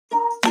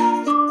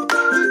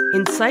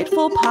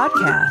Insightful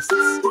podcasts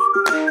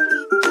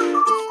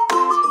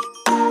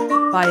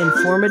by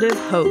informative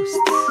hosts.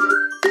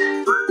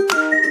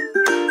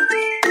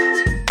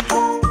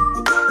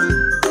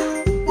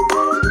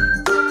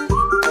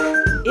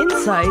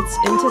 Insights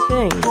into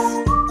Things,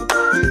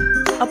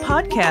 a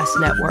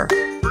podcast network.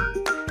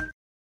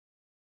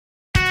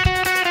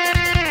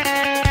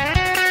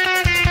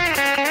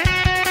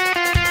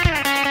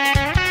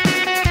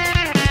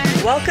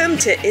 Welcome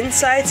to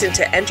Insights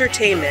into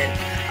Entertainment,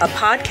 a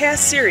podcast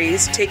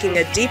series taking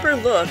a deeper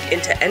look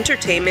into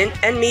entertainment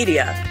and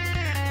media.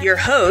 Your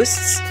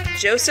hosts,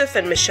 Joseph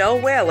and Michelle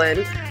Whalen,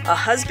 a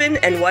husband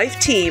and wife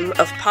team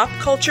of pop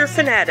culture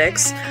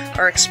fanatics,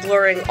 are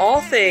exploring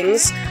all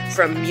things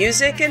from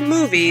music and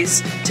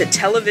movies to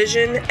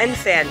television and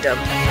fandom.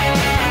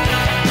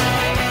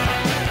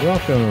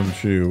 Welcome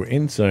to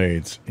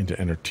Insights into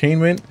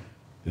Entertainment.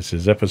 This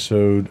is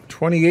episode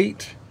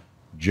 28,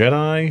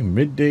 Jedi,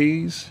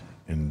 Middays,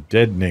 and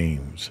Dead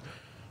Names.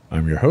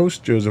 I'm your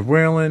host, Joseph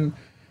Whalen,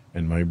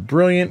 and my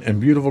brilliant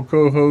and beautiful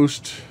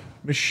co-host,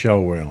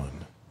 Michelle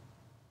Whalen.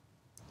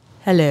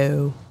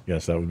 Hello.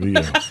 Yes, that would be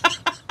you.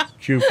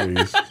 Cue,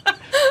 please.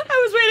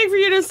 I was waiting for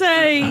you to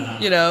say,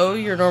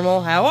 your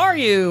normal, how are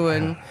you?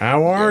 And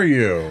how are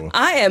you?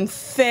 I am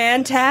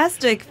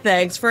fantastic.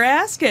 Thanks for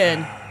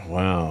asking.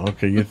 Wow.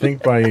 Okay, you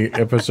think by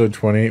episode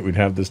 28 we'd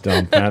have this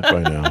down pat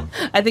by now.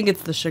 I think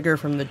it's the sugar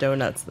from the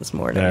donuts this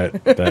morning.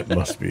 That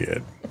must be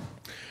it.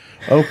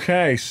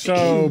 Okay,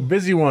 so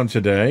busy one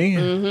today.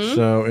 Mm-hmm.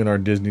 So in our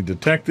Disney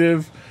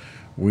Detective,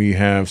 we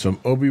have some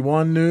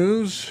Obi-Wan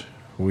news.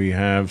 We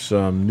have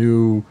some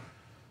new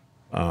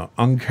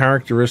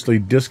uncharacteristically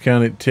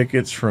discounted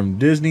tickets from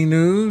Disney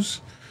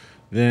news.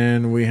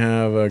 Then we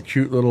have a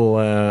cute little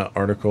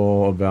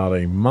article about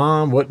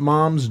what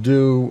moms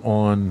do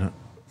on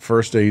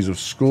first days of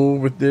school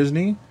with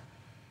Disney.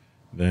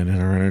 Then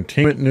in our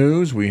entertainment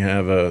news, we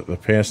have the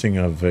passing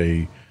of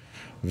a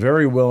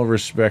very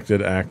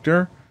well-respected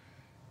actor.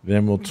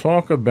 Then we'll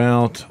talk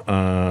about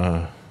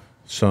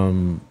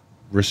some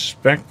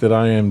respect that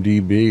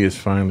IMDb is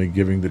finally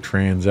giving to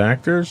trans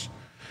actors.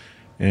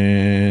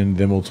 And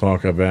then we'll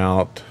talk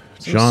about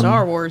some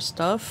Star Wars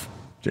stuff.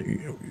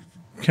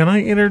 Can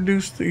I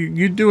introduce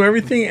you do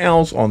everything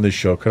else on this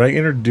show. Could I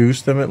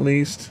introduce them at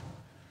least?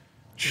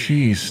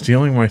 Jeez,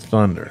 stealing my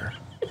thunder.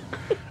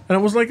 And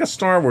it was like a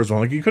Star Wars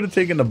one. Like you could have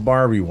taken the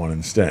Barbie one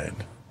instead.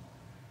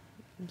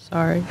 I'm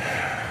sorry.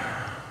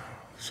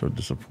 So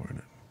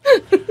disappointed.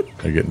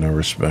 I get no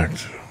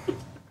respect.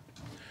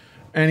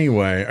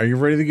 Anyway, are you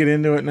ready to get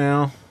into it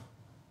now?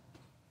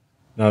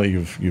 Now that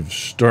you've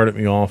started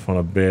me off on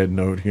a bad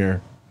note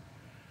here.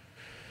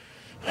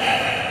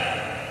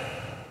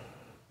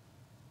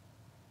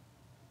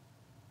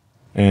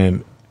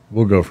 And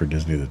we'll go for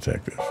Disney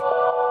Detective.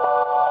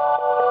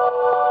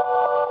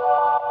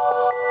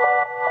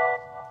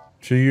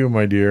 To you,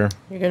 my dear.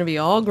 You're going to be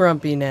all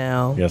grumpy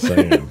now. Yes, I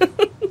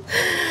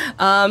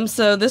am.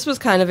 So this was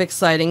kind of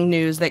exciting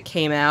news that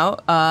came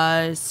out.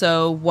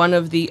 So one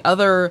of the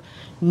other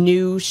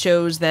new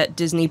shows that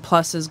Disney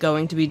Plus is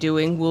going to be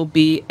doing will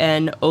be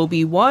an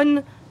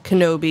Obi-Wan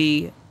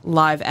Kenobi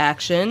live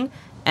action,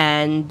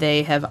 and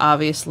they have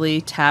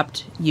obviously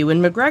tapped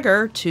Ewan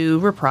McGregor to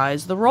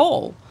reprise the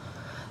role.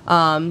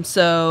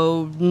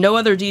 So no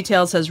other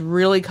details has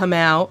really come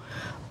out,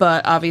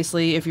 but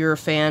obviously if you're a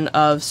fan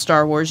of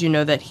Star Wars, you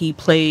know that he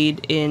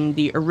played in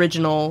the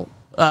original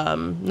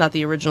not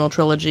the original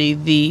trilogy,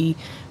 the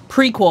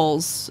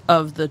prequels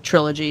of the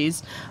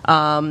trilogies,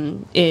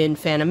 in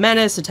Phantom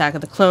Menace, Attack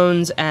of the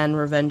Clones, and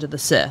Revenge of the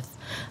Sith.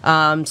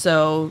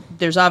 So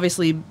there's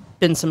obviously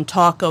been some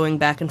talk going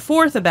back and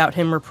forth about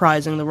him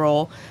reprising the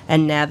role,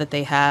 and now that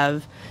they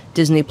have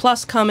Disney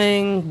Plus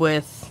coming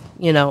with,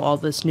 all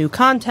this new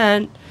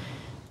content,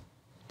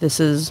 this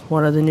is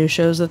one of the new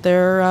shows that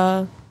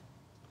they're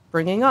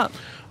bringing up.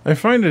 I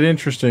find it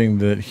interesting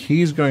that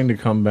he's going to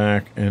come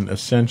back and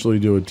essentially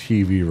do a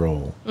TV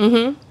role.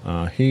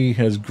 Mm-hmm. He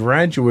has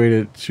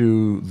graduated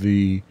to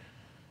the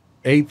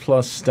A+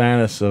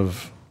 status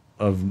of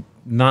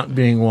not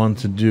being one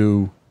to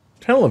do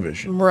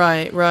television.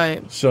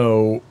 Right.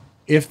 So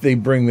if they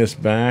bring this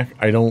back,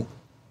 I don't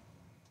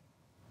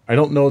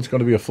know it's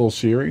going to be a full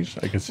series.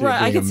 I could see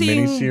it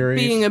being a miniseries.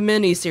 Being a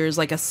miniseries,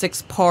 like a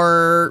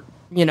 6-part,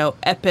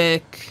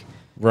 epic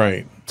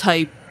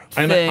type.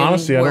 And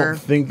honestly, I don't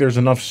think there's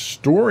enough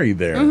story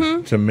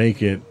there to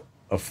make it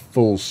a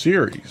full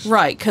series.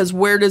 Right, because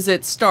where does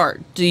it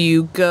start? Do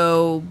you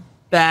go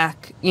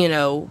back,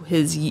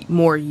 his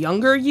more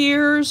younger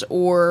years,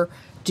 or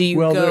do you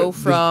go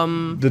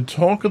from... The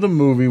talk of the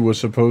movie was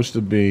supposed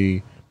to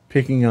be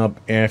picking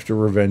up after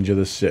Revenge of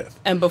the Sith.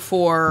 And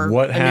before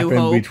what A happened New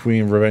Hope?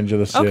 Between Revenge of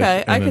the Sith and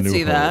I A could New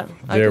see Hope. that.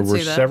 There were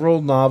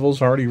several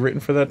novels already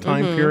written for that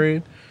time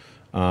period.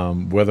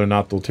 Whether or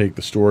not they'll take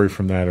the story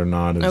from that or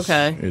not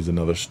is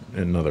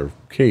another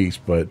case.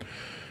 But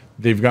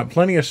they've got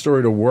plenty of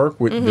story to work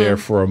with there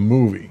for a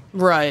movie.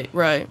 Right.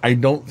 I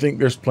don't think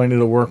there's plenty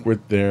to work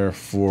with there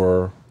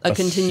for a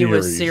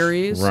continuous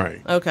series.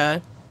 Right.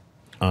 Okay.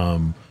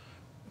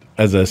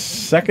 As a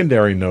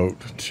secondary note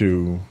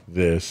to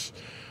this,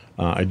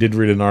 I did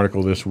read an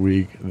article this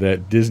week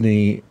that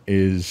Disney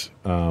is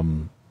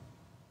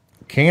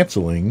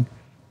canceling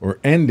or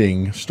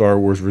ending Star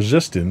Wars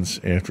Resistance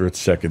after its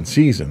second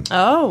season.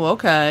 Oh,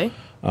 okay.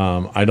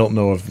 I don't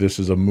know if this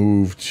is a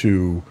move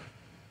to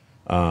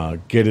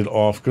get it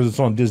off, because it's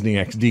on Disney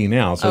XD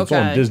now, so it's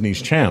on Okay.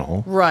 Disney's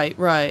channel. Right,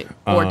 right.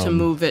 Or to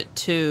move it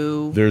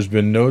to. There's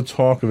been no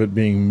talk of it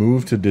being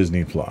moved to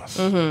Disney Plus.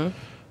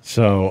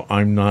 So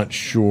I'm not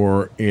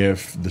sure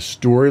if the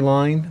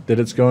storyline that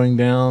it's going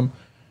down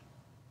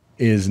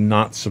is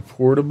not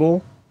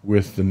supportable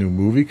with the new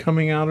movie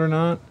coming out or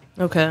not.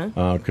 Okay.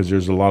 Because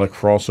there's a lot of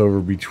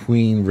crossover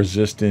between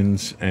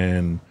Resistance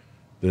and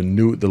the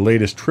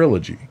latest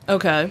trilogy.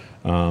 Okay.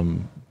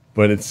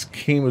 But it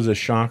came as a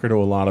shocker to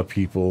a lot of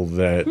people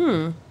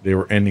that they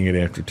were ending it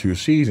after 2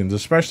 seasons,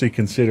 especially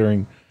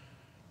considering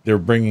they're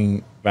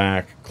bringing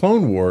back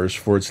Clone Wars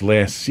for its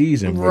last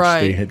season, which Right.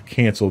 they had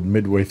canceled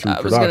midway through I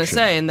was production. going to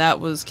say, and that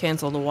was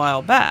canceled a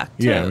while back.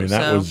 Too, Yeah, I mean,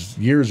 that so- was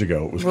years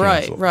ago it was Right,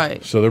 canceled.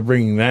 right. So they're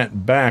bringing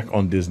that back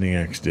on Disney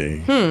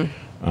XD.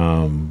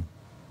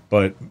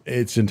 But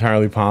it's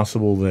entirely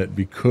possible that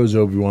because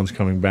Obi-Wan's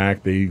coming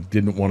back, they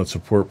didn't want to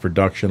support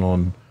production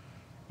on,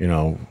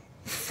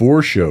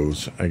 4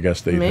 shows, I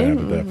guess they'd have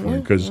at that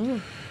point. Because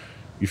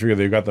you figure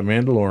they've got The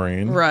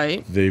Mandalorian.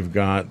 Right. They've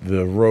got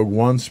the Rogue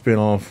One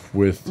spinoff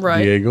with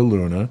Right. Diego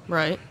Luna.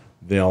 Right.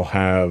 They'll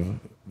have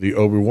the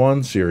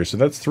Obi-Wan series. So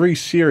that's 3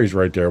 series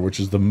right there,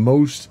 which is the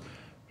most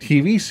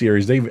TV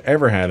series they've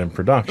ever had in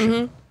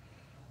production.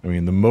 I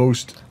mean, the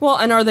most... Well,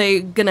 and are they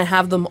going to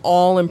have them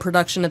all in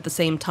production at the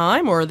same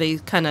time, or are they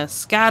kind of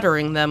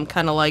scattering them,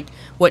 kind of like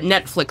what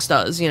Netflix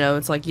does?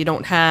 It's like you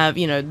don't have,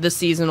 this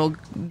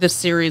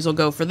series will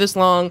go for this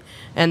long,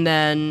 and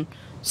then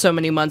so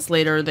many months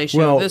later they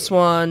show this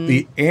one.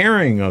 The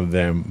airing of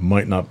them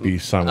might not be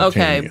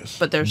simultaneous.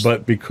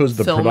 but because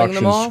the filming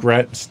them all?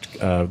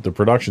 the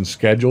production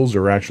schedules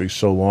are actually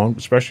so long,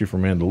 especially for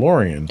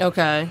Mandalorian.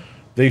 Okay.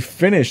 They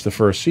finished the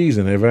first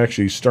season. They've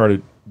actually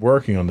started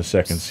working on the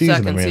second season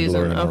of Second Mandalorian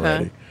season,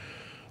 okay.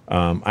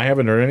 already. I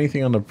haven't heard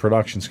anything on the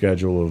production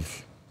schedule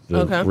of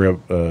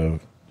the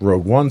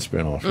Rogue One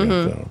spinoff yet,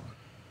 though.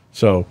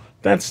 So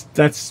that's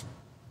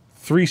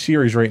 3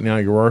 series right now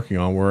you're working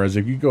on. Whereas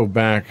if you go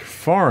back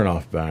far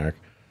enough back,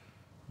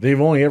 they've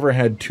only ever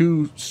had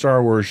 2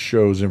 Star Wars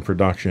shows in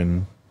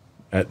production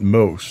at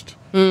most.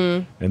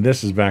 And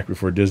this is back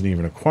before Disney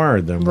even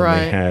acquired them, when they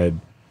Right.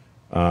 had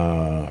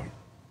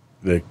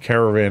the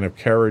Caravan of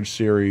Courage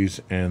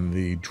series and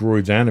the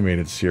Droids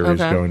animated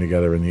series Okay. going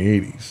together in the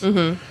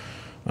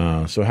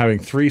 80s. So having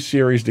 3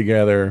 series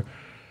together,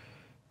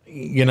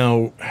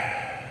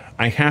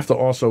 I have to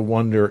also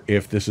wonder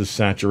if this is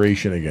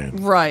saturation again.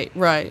 Right,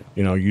 right.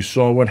 You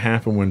saw what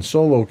happened when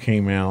Solo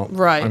came out.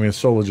 Right. I mean,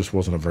 Solo just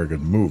wasn't a very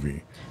good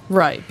movie.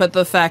 Right, but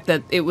the fact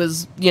that it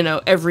was,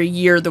 every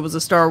year there was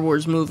a Star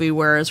Wars movie,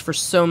 whereas for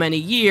so many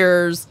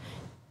years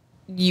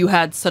you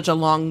had such a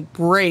long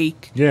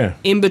break Yeah.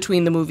 in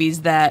between the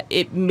movies that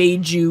it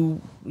made you,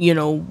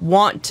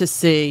 want to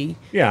see.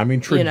 Yeah, I mean,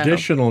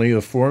 traditionally,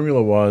 the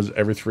formula was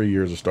every 3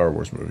 years a Star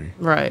Wars movie.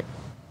 Right,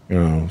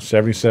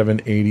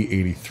 77, 80,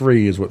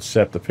 83 is what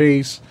set the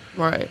pace.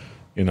 right.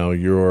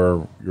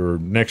 Your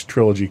next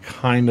trilogy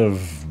kind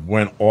of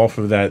went off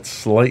of that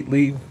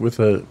slightly with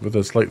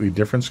a slightly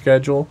different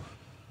schedule.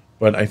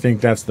 But I think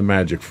that's the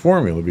magic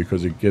formula,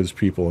 because it gives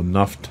people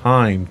enough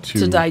time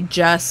to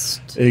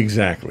digest,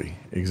 Exactly.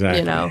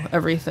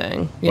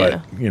 everything.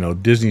 But, Yeah.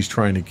 Disney's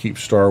trying to keep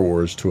Star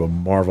Wars to a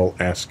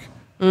Marvel-esque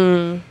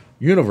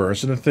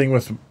universe. And the thing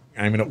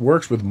it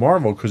works with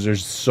Marvel because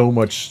there's so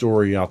much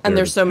story out there. And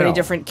there's to so many tell.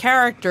 different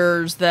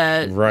characters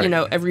that, Right.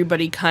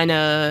 everybody kind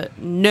of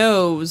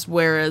knows,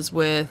 whereas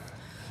with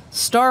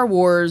Star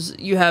Wars,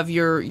 you have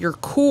your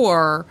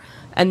core,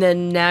 and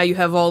then now you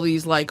have all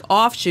these, like,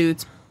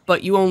 offshoots,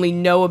 but you only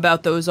know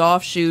about those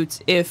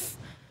offshoots if,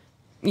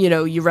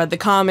 you read the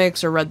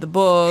comics or read the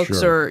books,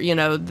 Sure.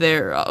 or,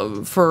 they're,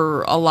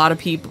 for a lot of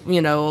people,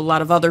 a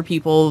lot of other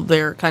people,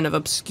 they're kind of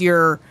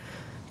obscure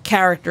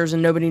characters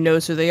and nobody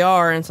knows who they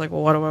are, and it's like,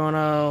 well, why do I want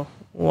to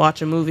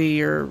watch a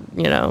movie or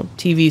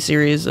TV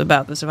series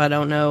about this if I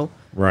don't know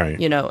Right.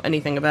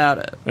 anything about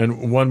it?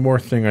 And one more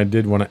thing I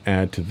did want to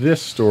add to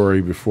this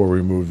story before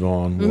we moved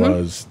on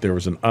was there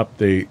was an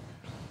update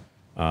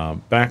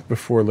back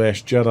before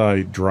Last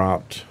Jedi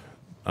dropped.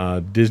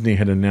 Disney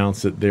had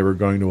announced that they were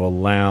going to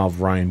allow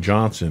Rian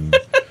Johnson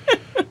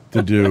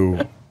to do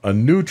a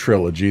new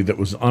trilogy that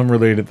was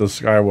unrelated to the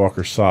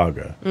Skywalker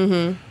saga.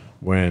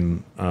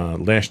 When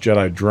Last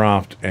Jedi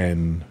dropped,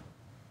 and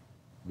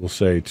we'll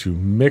say to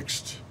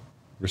mixed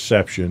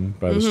reception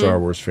by the Star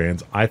Wars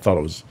fans, I thought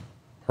it was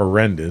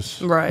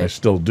horrendous. Right. I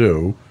still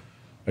do.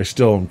 I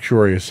still am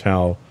curious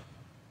how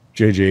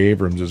J.J.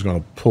 Abrams is going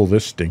to pull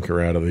this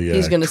stinker out of the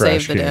He's going to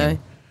trash save the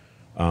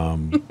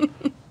can.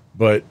 day.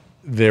 But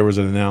there was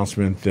an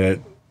announcement that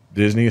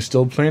Disney is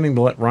still planning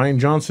to let Rian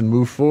Johnson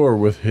move forward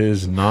with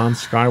his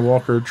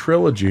non-Skywalker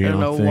trilogy. I don't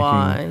And I'm know thinking,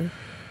 why.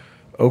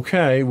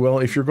 Okay, well,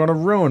 if you're going to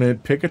ruin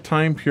it, pick a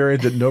time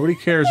period that nobody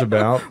cares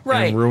about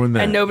Right. and ruin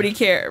that. And nobody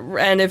care.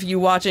 And if you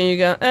watch it and you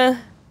go,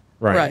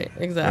 Right,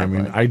 exactly. I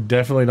mean, I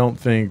definitely don't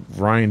think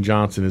Rian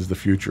Johnson is the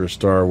future of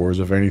Star Wars.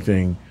 If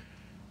anything,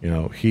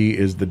 he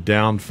is the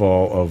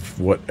downfall of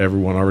what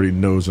everyone already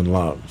knows and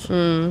loves.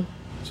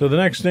 So the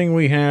next thing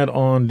we had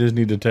on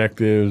Disney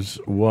Detectives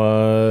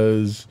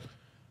was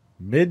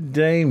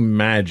Midday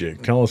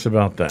Magic. Tell us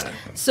about that.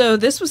 So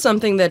this was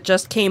something that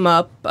just came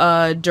up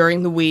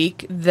during the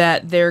week,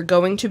 that they're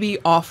going to be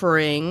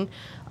offering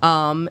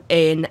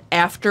an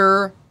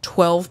after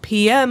 12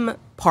 p.m.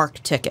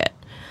 park ticket.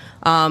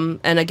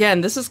 And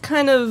again, this is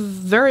kind of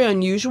very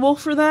unusual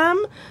for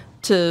them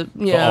to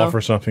offer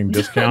something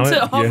discounted.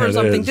 to offer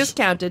something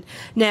discounted.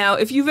 Now,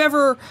 if you've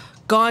ever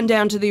gone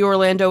down to the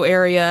Orlando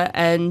area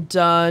and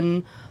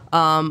done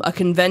a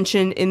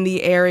convention in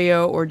the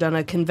area or done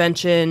a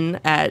convention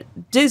at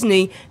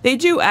Disney, they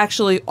do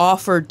actually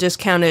offer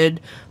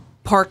discounted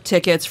park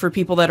tickets for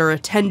people that are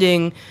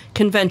attending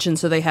conventions.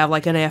 So they have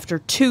like an after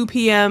 2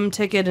 p.m.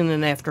 ticket and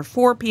an after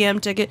 4 p.m.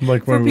 ticket.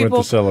 Like when we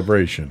went to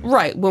Celebration.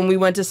 Right, when we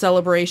went to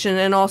Celebration,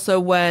 and also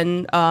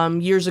when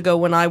years ago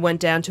when I went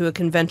down to a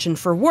convention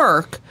for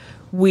work,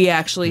 we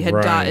actually had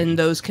gotten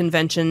those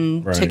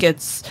convention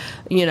tickets,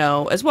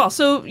 as well.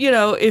 So,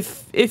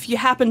 if you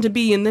happen to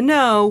be in the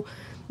know,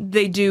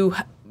 they do,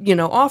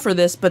 offer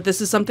this, but this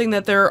is something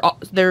that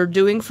they're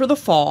doing for the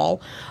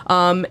fall,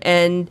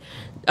 and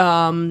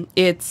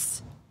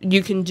it's,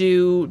 you can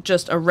do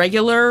just a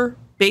regular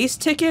base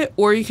ticket,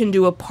 or you can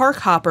do a park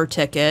hopper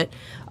ticket,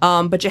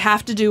 but you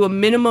have to do a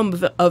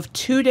minimum of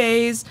 2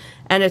 days,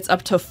 and it's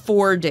up to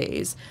 4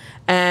 days.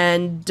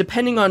 And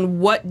depending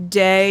on what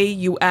day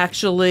you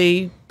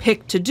actually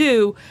pick to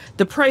do,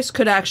 the price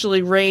could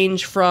actually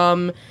range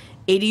from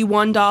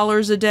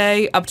 $81 a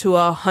day up to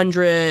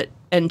 $100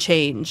 and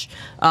change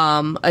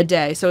a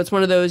day. So it's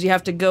one of those, you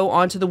have to go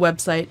onto the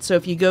website. So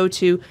if you go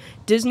to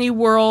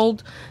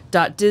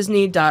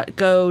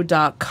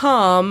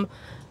disneyworld.disney.go.com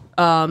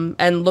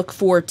and look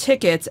for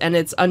tickets, and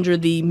it's under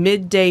the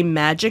Midday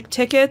Magic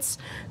tickets,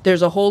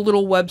 there's a whole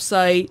little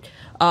website.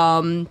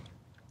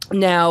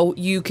 Now,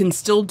 you can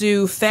still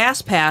do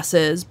fast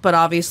passes, but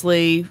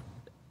obviously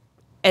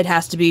it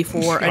has to be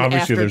for an Obviously,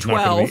 after there's 12.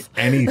 not going to be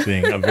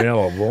anything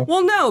available.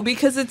 Well, no,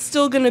 because it's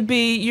still going to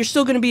be, you're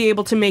still going to be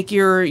able to make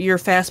your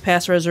fast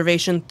pass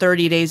reservation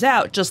 30 days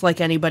out, just like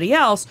anybody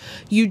else.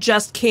 You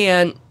just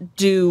can't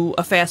do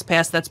a fast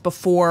pass that's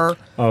before.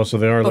 Oh, so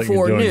they are letting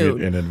you doing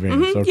noon. it in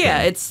advance. Okay.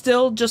 Yeah, it's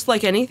still just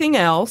like anything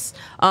else.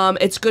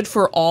 It's good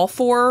for all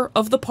 4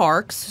 of the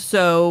parks,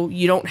 so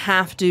you don't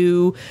have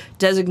to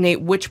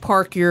designate which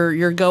park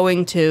you're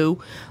going to.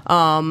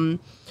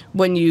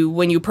 When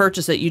you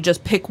purchase it, you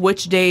just pick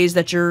which days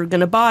that you're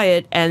going to buy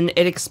it, and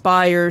it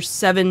expires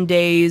 7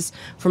 days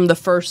from the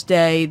first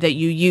day that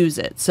you use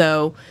it.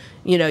 So,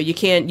 you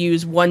can't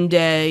use 1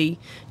 day,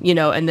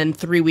 and then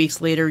 3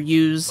 weeks later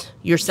use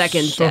your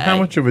second day. So how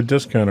much of a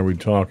discount are we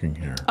talking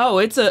here? Oh,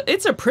 it's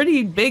a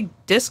pretty big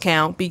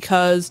discount,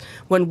 because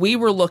when we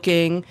were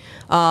looking,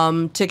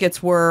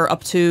 tickets were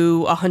up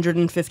to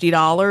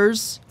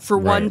 $150 for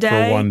 1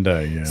 day. For 1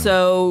 day, yeah.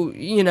 So,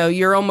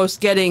 you're almost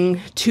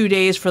getting 2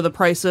 days for the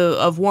price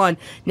of one.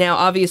 Now,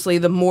 obviously,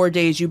 the more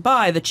days you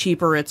buy, the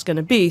cheaper it's going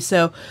to be.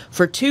 So,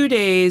 for 2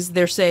 days,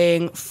 they're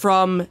saying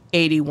from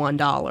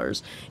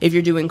 $81. If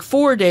you're doing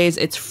 4 days,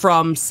 it's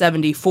from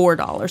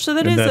 $74. So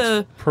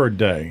that's per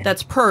day.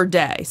 That's per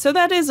day. So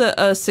that is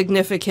a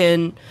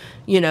significant,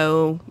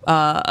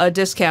 a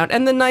discount.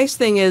 And the nice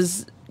thing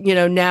is,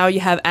 now you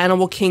have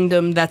Animal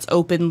Kingdom that's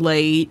open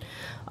late.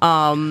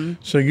 So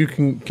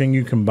can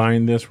you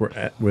combine this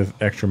with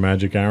extra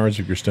magic hours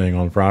if you're staying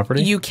on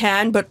property? You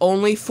can, but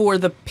only for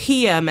the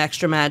PM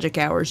extra magic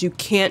hours. You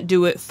can't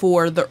do it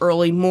for the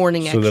early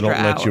morning extra hours. So they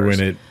don't let you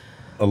in at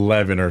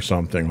 11 or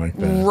something like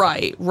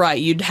that. Right.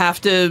 You'd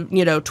have to,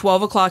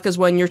 12 o'clock is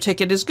when your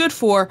ticket is good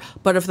for,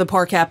 but if the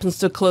park happens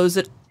to close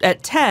at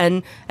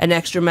 10 and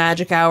extra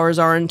magic hours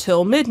are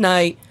until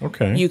midnight,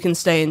 you can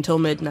stay until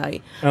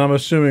midnight. And I'm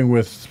assuming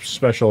with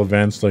special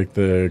events like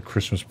the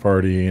Christmas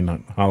party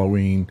and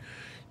Halloween,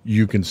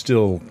 you can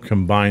still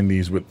combine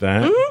these with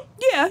that? Mm-hmm.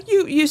 Yeah,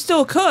 you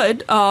still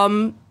could.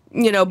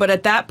 But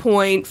at that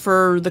point,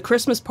 for the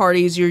Christmas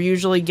parties, you're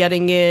usually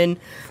getting in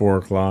 4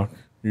 o'clock.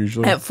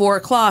 Usually at 4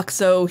 o'clock.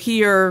 So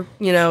here,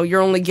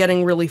 you're only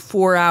getting really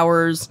 4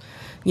 hours,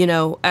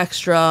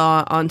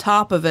 extra on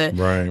top of it.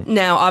 Right.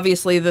 Now,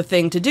 obviously, the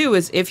thing to do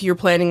is if you're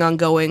planning on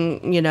going,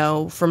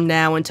 from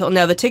now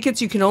the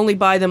tickets, you can only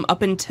buy them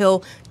up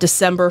until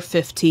December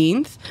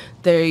 15th.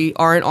 They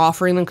aren't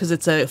offering them because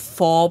it's a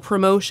fall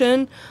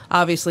promotion,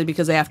 obviously,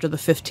 because after the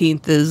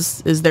 15th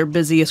is their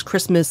busiest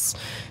Christmas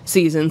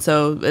season,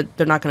 so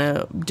they're not going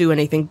to do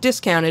anything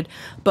discounted.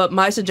 But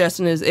my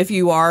suggestion is, if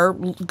you are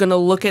going to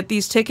look at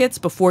these tickets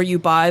before you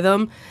buy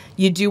them,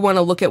 you do want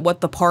to look at what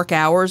the park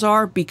hours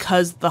are,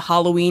 because the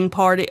Halloween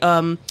party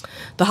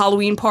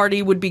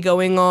would be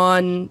going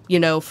on,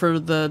 for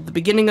the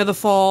beginning of the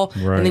fall,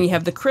 right. And then you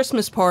have the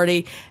Christmas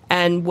party,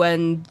 and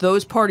when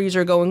those parties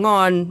are going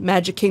on,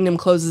 Magic Kingdom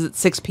closes at at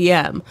 6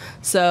 p.m.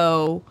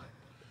 So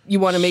you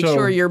want to make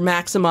sure you're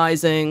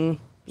maximizing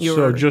your...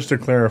 So just to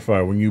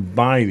clarify, when you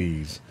buy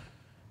these,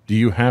 do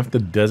you have to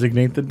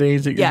designate the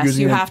days that you're using? Yes,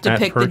 you have to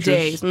pick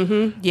purchase? the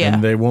days. Yeah.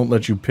 And they won't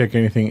let you pick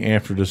anything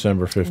after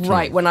December 15th.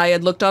 Right. When I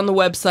had looked on the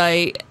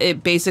website,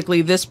 it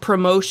basically, this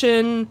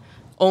promotion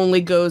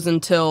only goes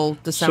until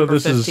December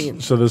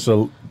 15th. So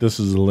this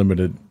is a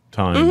limited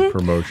time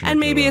promotion. And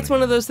maybe it's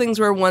one of those things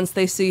where once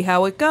they see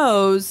how it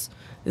goes,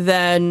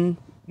 then,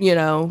 you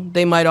know,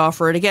 they might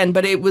offer it again.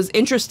 But it was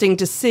interesting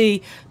to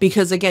see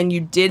because, again,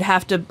 you did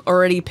have to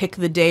already pick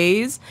the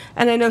days.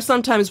 And I know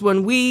sometimes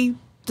when we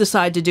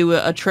decide to do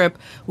a trip,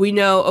 we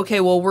know,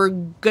 okay, well, we're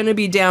going to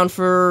be down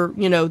for,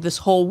 you know, this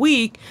whole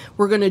week.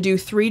 We're going to do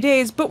 3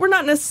 days, but we're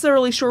not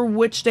necessarily sure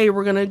which day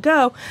we're going to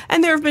go.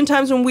 And there have been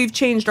times when we've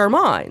changed our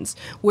minds,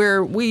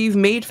 where we've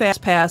made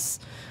Fast Pass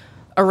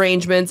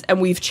arrangements and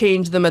we've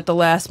changed them at the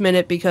last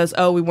minute because,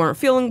 oh, we weren't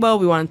feeling well,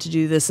 we wanted to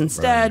do this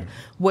instead,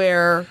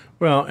 where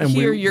and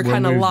here you're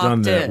kind of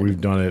locked in.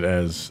 We've done it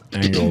as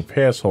annual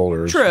pass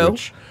holders. True.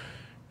 Which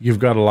you've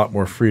got a lot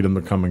more freedom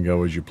to come and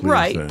go as you please.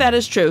 Right, then. that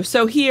is true.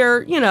 So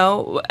here, you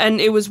know,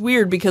 and it was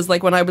weird because,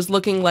 like, when I was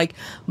looking, like,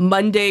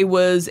 Monday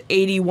was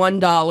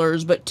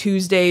 $81, but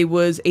Tuesday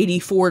was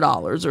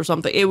 $84 or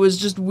something. It was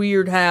just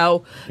weird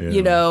how,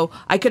 you know,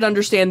 I could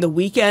understand the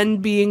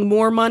weekend being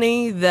more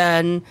money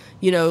than,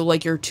 you know,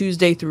 like your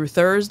Tuesday through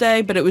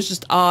Thursday, but it was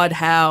just odd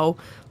how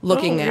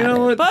looking at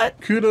it.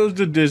 But kudos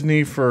to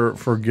Disney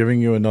for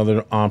giving you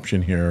another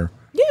option here.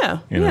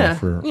 Yeah,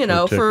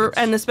 for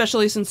and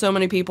especially since so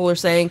many people are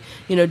saying,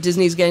 you know,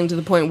 Disney's getting to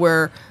the point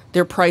where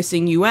they're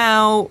pricing you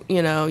out.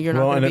 You know, you're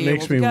not going to be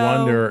able to go. And it makes me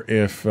wonder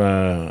if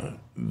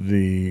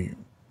the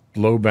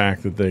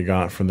blowback that they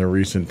got from the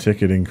recent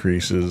ticket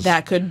increases,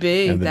 that could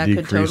be, and the that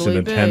decrease could totally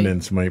in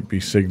attendance might be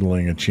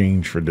signaling a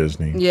change for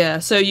Disney. Yeah,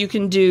 so you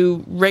can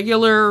do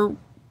regular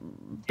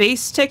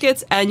base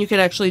tickets and you can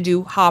actually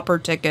do hopper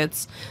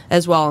tickets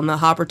as well, and the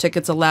hopper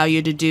tickets allow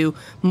you to do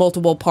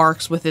multiple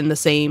parks within the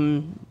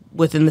same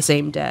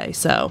day.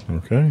 So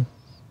okay.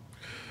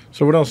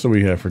 So what else do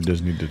we have for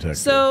Disney Detective?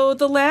 So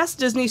the last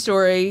Disney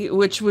story,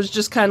 which was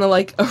just kind of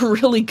like a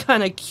really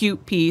kind of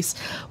cute piece,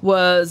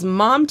 was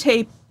Mom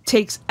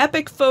takes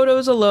epic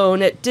photos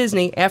alone at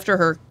Disney after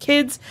her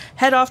kids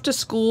head off to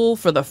school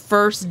for the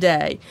first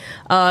day.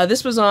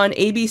 This was on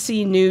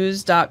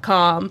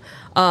abcnews.com.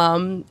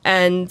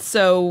 And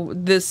so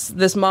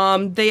this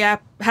mom, they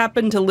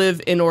happened to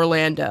live in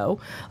Orlando.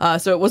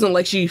 So it wasn't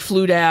like she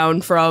flew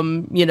down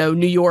from, you know,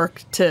 New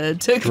York to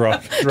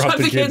drop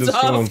the kids at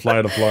school and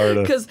fly to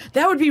Florida. Because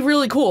that would be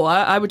really cool.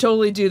 I would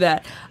totally do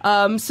that.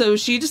 So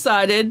she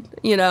decided,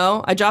 you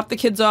know, I dropped the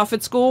kids off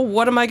at school.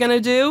 What am I going to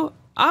do?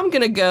 I'm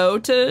going to go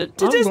to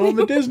Disney. Going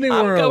to Disney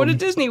World. I'm going to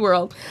Disney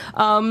World.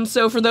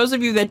 So for those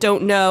of you that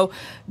don't know,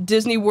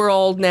 Disney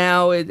World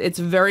now, it's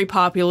very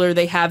popular.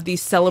 They have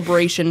these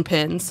celebration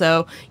pins.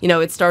 So, you know,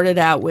 it started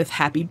out with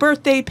happy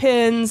birthday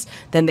pins.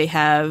 Then they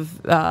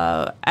have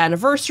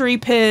anniversary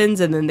pins.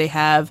 And then they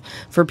have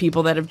for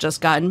people that have just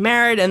gotten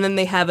married. And then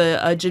they have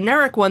a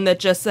generic one that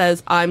just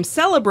says, I'm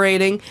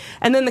celebrating.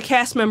 And then the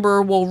cast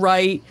member will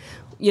write,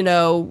 you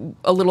know,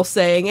 a little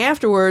saying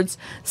afterwards.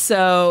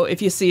 So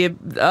if you see it,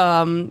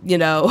 you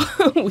know,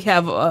 we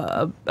have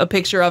a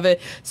picture of it.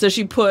 So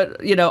she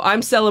put, you know,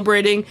 I'm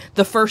celebrating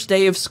the first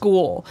day of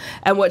school.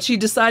 And what she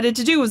decided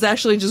to do was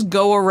actually just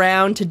go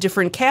around to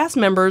different cast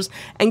members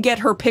and get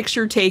her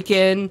picture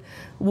taken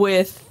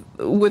with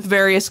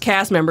various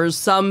cast members,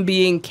 some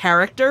being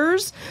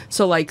characters,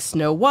 so like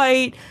Snow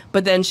White,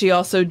 but then she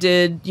also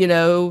did, you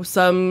know,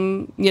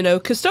 some, you know,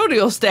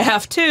 custodial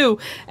staff too,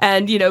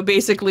 and, you know,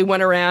 basically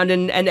went around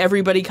and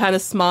everybody kind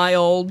of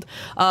smiled,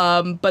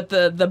 but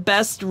the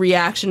best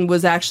reaction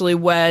was actually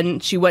when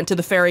she went to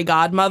the fairy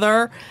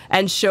godmother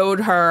and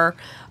showed her,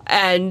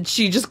 and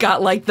she just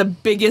got like the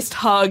biggest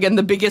hug and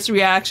the biggest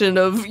reaction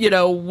of, you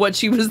know, what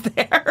she was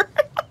there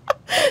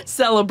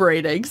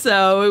celebrating.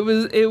 So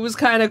it was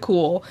kind of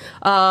cool.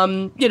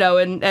 You know,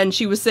 and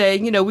she was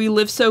saying, you know, we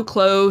live so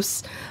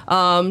close.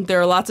 There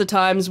are lots of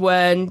times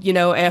when, you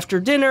know, after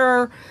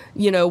dinner,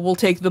 you know, we'll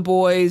take the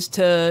boys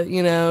to,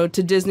 you know,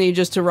 to Disney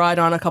just to ride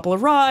on a couple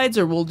of rides,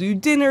 or we'll do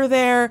dinner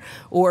there.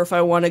 Or if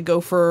I want to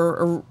go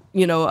for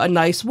a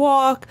nice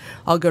walk,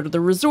 I'll go to the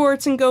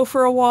resorts and go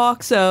for a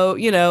walk. So,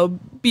 you know,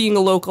 being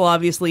a local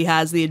obviously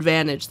has the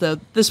advantage. So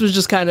this was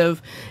just kind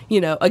of, you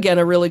know, again,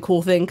 a really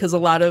cool thing because a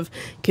lot of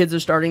kids are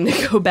starting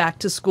to go back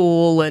to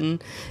school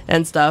and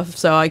stuff.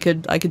 So I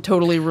could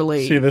totally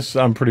relate. See, this,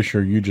 I'm pretty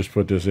sure you just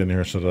put this in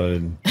here so that I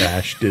didn't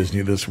bash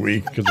Disney this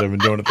week because I've been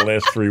doing it the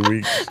last 3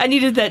 weeks. I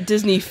needed that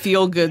Disney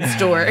feel-good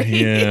story.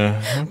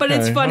 Yeah. Okay. But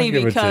it's funny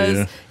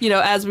because, you know,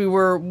 as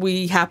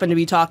we happened to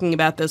be talking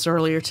about this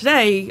earlier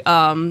today,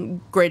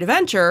 Great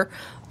Adventure,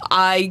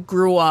 I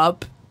grew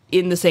up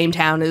in the same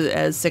town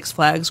as Six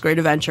Flags Great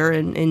Adventure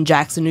in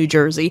Jackson, New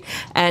Jersey.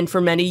 And for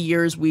many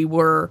years we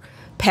were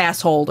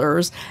pass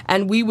holders,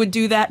 and we would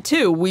do that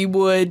too. We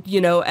would,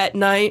 at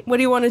night, what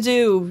do you want to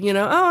do?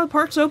 Oh, the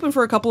park's open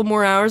for a couple of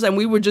more hours, and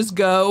we would just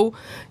go,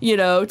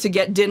 to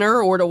get dinner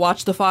or to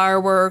watch the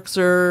fireworks,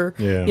 or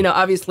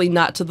obviously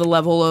not to the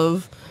level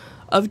of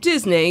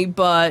Disney,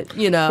 but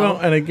Well,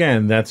 and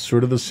again, that's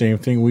sort of the same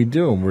thing we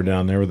do when we're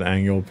down there with the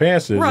annual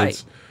passes.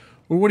 Right.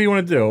 Well, what do you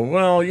want to do?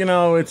 Well,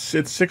 it's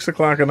 6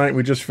 o'clock at night.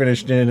 We just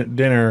finished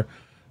dinner.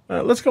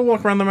 Let's go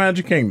walk around the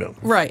Magic Kingdom.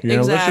 Right,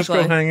 exactly. Let's just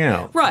go hang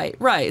out.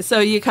 Right. So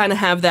you kind of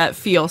have that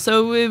feel.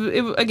 So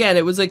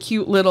it was a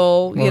cute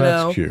little,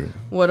 that's cute.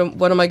 What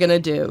am I going to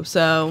do?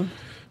 So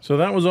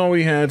that was all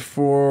we had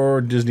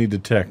for Disney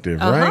Detective,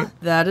 right?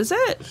 That is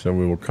it. So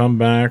we will come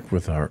back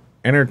with our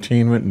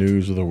entertainment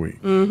news of the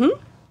week. Mm-hmm.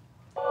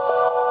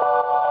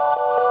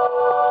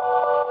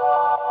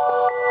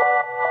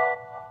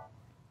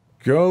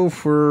 Go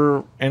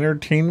for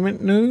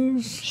entertainment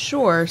news?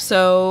 Sure.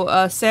 So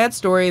a sad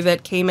story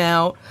that came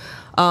out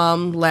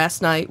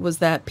last night was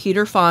that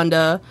Peter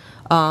Fonda,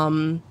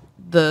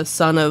 the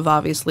son of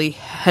obviously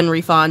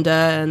Henry Fonda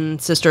and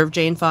sister of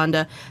Jane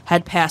Fonda,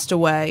 had passed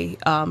away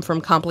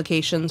from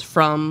complications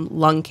from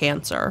lung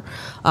cancer.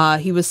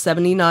 He was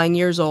 79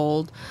 years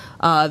old.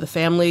 The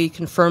family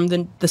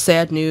confirmed the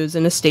sad news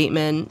in a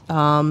statement,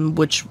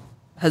 which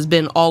has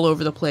been all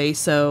over the place.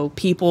 So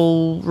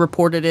People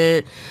reported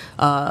it,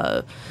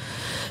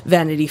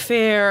 Vanity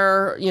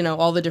Fair,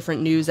 all the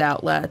different news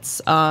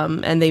outlets.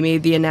 And they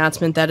made the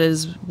announcement that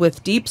is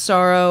with deep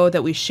sorrow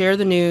that we share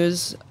the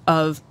news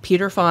of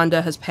Peter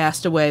Fonda has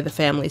passed away, the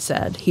family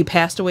said. He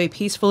passed away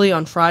peacefully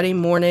on Friday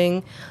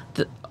morning,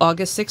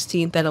 August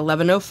 16th at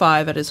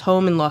 11:05 at his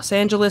home in Los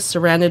Angeles,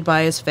 surrounded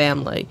by his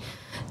family.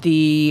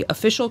 The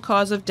official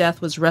cause of death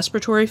was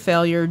respiratory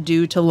failure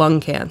due to lung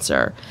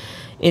cancer.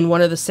 In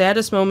one of the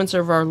saddest moments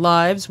of our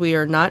lives, we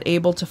are not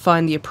able to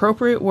find the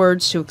appropriate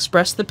words to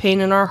express the pain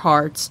in our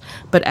hearts,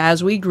 but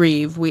as we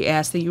grieve, we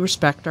ask that you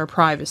respect our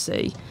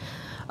privacy.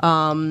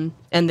 And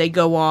they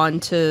go on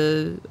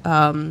to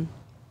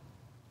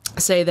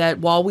say that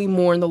while we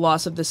mourn the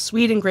loss of this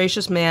sweet and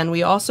gracious man,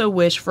 we also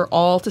wish for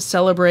all to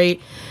celebrate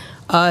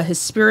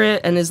his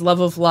spirit and his love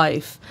of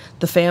life.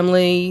 The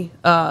family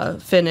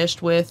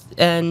finished with,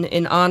 and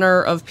in honor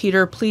of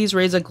Peter, please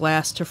raise a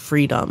glass to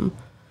freedom.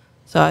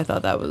 So I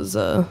thought that was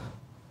a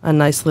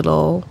nice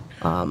little...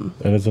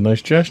 that is a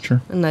nice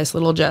gesture. A nice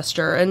little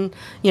gesture. And,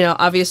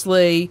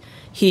 obviously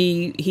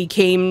he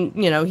came,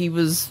 he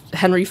was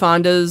Henry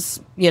Fonda's,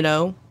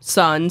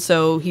 son,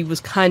 so he was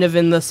kind of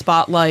in the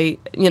spotlight,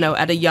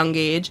 at a young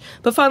age,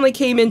 but finally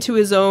came into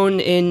his own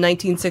in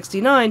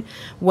 1969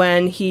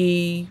 when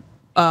he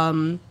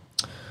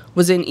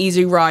was in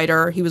Easy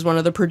Rider. He was one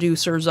of the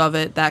producers of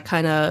it. That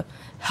kind of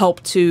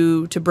helped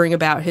to bring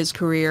about his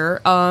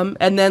career.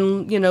 And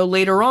then,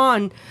 later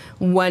on,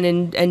 went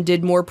and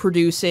did more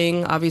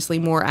producing, obviously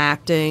more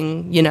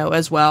acting,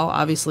 as well.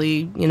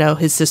 Obviously,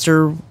 his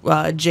sister,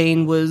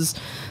 Jane, was,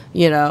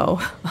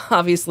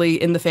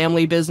 obviously in the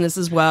family business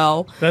as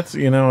well. That's,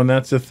 and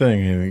that's the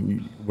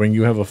thing. When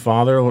you have a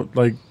father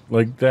like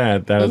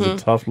that is a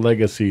tough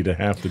legacy to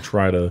have to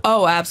try to...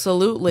 Oh,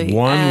 absolutely.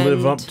 One,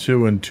 live up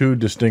to, and two,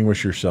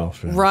 distinguish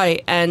yourself in.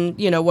 Right. And,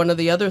 one of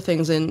the other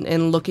things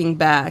in looking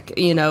back,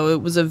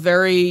 it was a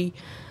very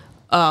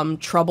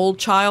troubled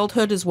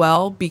childhood as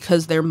well,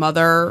 because their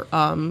mother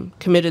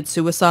committed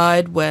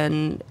suicide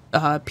when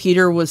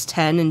Peter was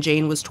 10 and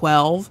Jane was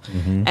 12.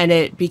 And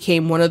it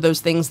became one of those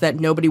things that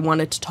nobody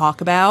wanted to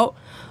talk about.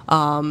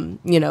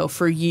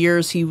 For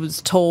years he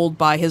was told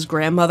by his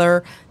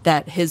grandmother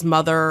that his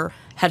mother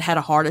had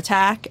a heart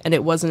attack, and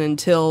it wasn't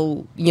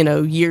until,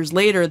 years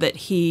later that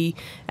he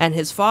and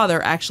his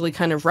father actually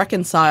kind of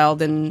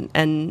reconciled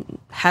and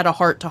had a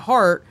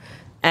heart-to-heart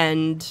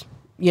and,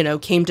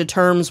 came to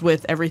terms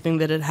with everything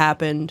that had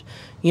happened,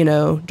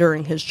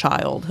 during his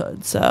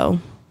childhood. So.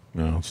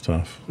 No, it's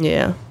tough.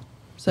 Yeah.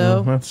 So.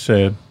 Well, that's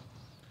sad.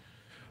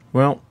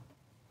 Well,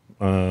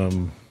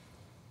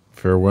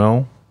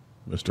 farewell,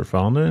 Mr.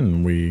 Fonda,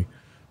 and we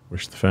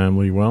wish the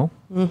family well.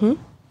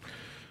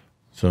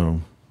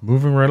 So...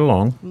 Moving right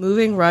along.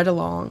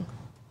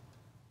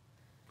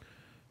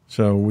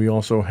 So we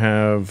also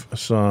have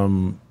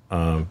some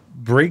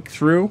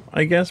breakthrough,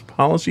 I guess,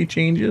 policy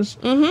changes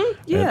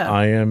at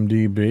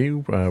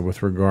IMDb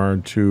with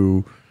regard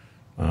to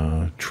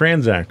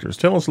trans actors.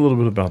 Tell us a little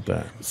bit about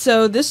that.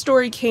 So this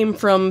story came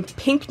from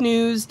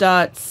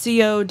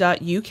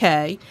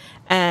pinknews.co.uk,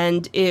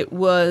 and it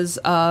was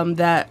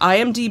that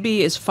IMDb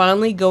is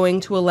finally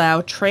going to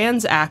allow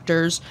trans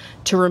actors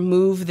to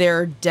remove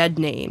their dead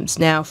names.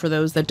 Now, for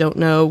those that don't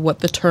know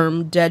what the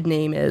term dead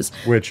name is.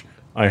 Which,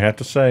 I have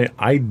to say,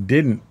 I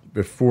didn't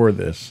before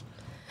this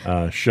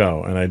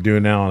show, and I do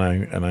now,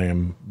 and I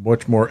am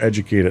much more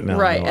educated now.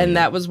 Right, and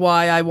that was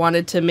why I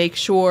wanted to make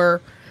sure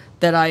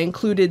that I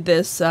included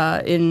this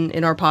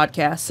in our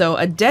podcast. So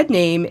a dead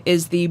name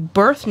is the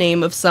birth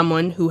name of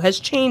someone who has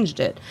changed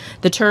it.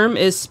 The term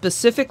is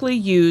specifically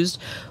used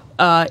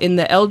in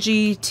the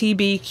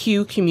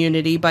LGBTQ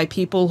community by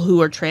people who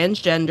are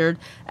transgendered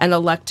and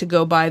elect to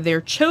go by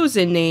their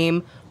chosen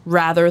name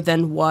rather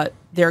than what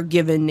their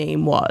given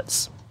name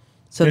was.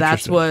 So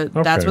that's what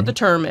the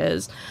term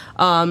is.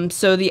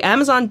 So the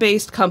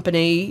Amazon-based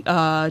company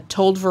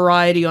told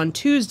Variety on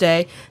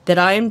Tuesday that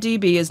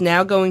IMDb is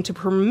now going to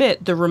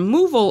permit the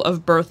removal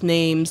of birth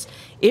names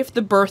if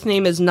the birth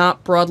name is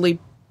not broadly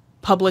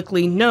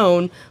publicly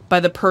known by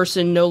the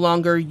person no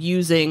longer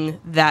using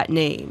that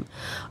name.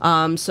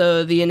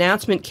 So the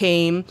announcement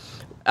came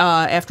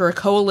after a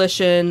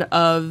coalition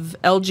of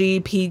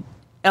LGBTQ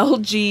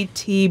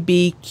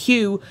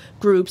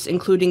groups,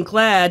 including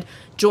GLAAD,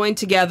 joined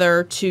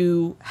together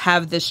to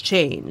have this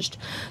changed.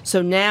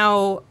 So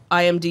now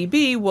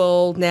IMDb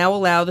will now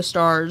allow the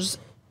stars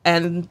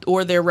and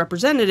or their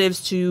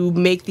representatives to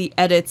make the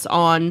edits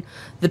on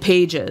the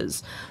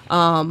pages.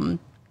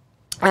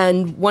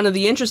 And one of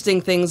the interesting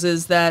things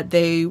is that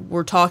they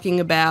were talking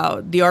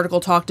about, the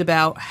article talked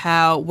about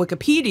how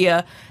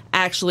Wikipedia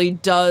actually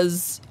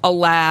does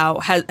allow,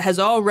 has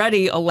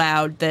already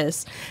allowed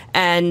this,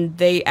 and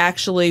they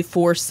actually,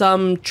 for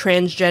some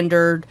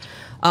transgendered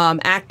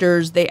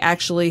actors, they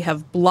actually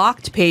have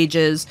blocked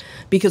pages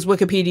because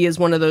Wikipedia is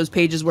one of those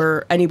pages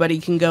where anybody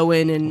can go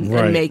in and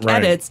make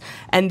edits,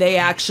 and they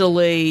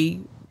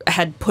actually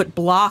had put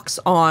blocks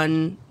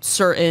on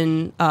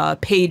certain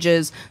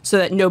pages so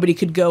that nobody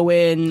could go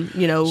in,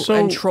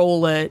 and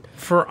troll it.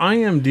 For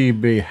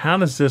IMDb, how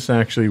does this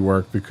actually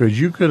work? Because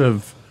you could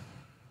have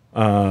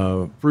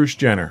Bruce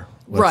Jenner,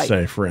 let's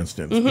say, for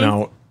instance.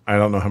 Now, I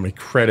don't know how many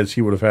credits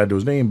he would have had to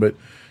his name, but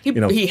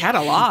he had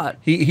a lot.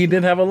 He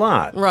did have a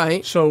lot.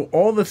 Right. So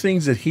all the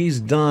things that he's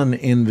done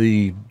in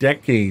the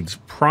decades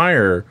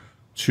prior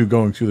to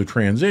going through the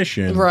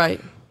transition,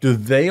 right, do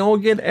they all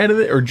get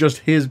edited or just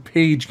his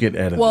page get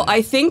edited? Well,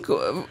 I think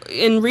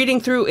in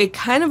reading through, it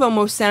kind of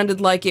almost sounded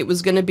like it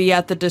was going to be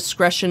at the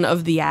discretion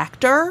of the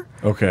actor.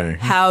 Okay.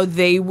 How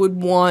they would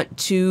want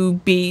to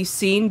be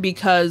seen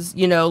because,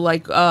 one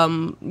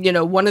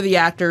of the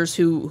actors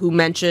who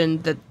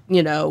mentioned that,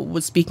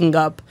 was speaking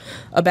up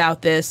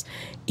about this,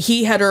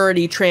 he had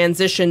already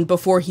transitioned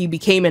before he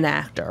became an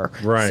actor.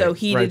 Right. So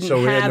he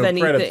didn't have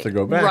anything. Credits to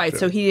go back right. to.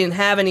 So he didn't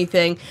have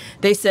anything.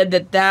 They said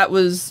that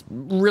was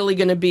really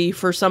going to be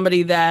for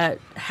somebody that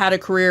had a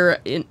career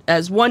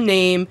as one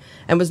name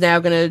and was now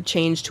going to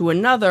change to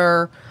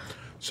another.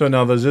 So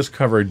now does this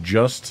cover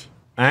just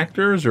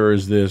actors, or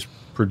is this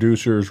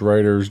producers,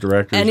 writers,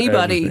 directors,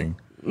 anybody? Everything?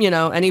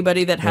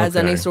 Anybody that has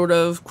any sort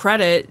of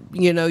credit,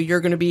 you're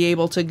going to be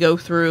able to go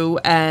through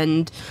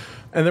and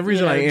the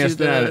reason I asked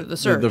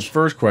the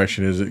first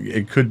question is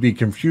it could be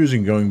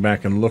confusing going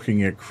back and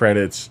looking at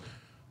credits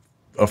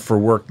for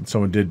work that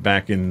someone did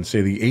back in,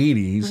 say, the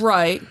 80s.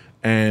 Right.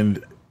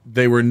 And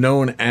they were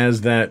known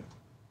as that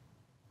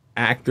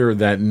actor,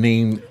 that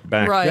name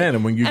back then.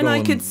 And when you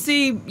I could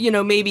see,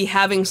 maybe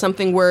having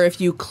something where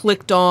if you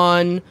clicked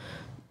on,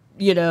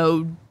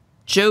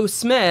 Joe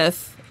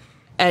Smith,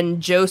 and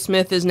Joe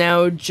Smith is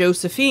now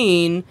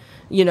Josephine,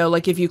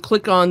 like if you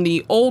click on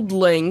the old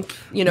link,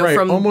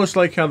 from almost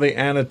like how they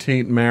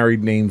annotate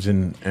married names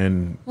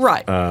and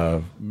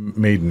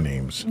maiden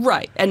names.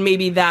 Right. And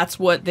maybe that's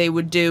what they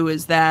would do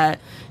is that,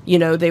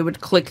 they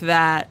would click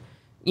that,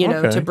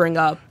 to bring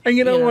up. And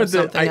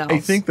what? I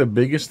else. think the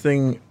biggest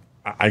thing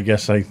I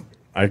guess I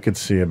could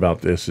see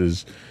about this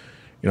is,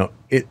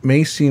 it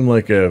may seem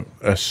like a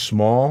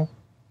small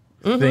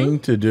thing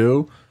to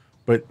do,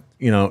 but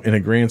in a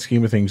grand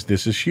scheme of things,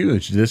 this is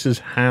huge. This is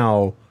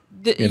how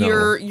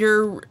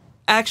you're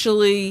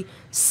actually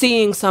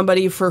seeing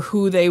somebody for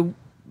who they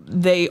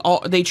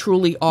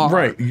truly are.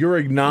 Right. You're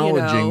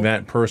acknowledging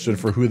that person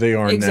for who they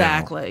are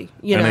exactly.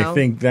 now. And I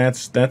think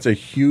that's a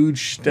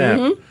huge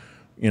step,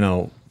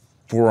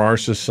 for our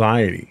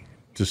society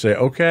to say,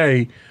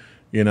 okay,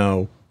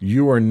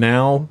 you are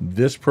now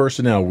this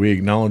person now. We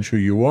acknowledge who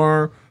you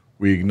are.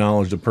 We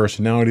acknowledge the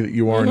personality that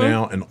you are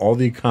now, and all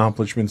the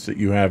accomplishments that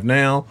you have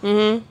now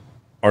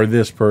are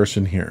this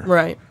person here.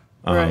 Right.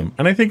 And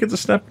I think it's a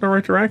step in the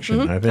right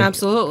direction. I think,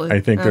 absolutely. I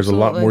think there's a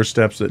lot more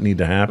steps that need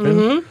to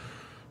happen,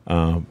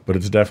 but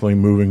it's definitely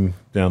moving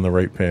down the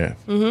right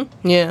path.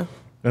 Yeah.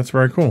 That's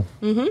very cool.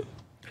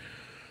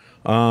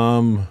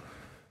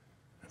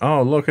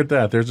 Oh, look at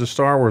that. There's a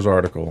Star Wars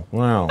article.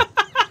 Wow.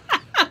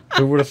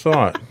 Who would have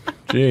thought?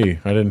 Gee,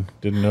 I didn't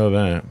know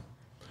that.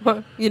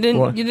 What? You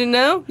didn't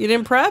know? You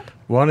didn't prep?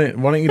 Why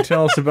don't you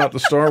tell us about the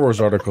Star Wars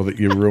article that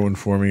you ruined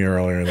for me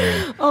earlier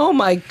there? Oh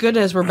my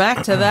goodness, we're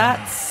back to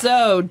that.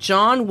 So,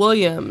 John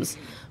Williams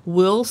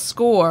will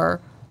score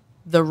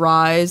The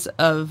Rise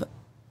of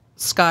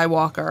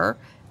Skywalker,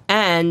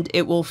 and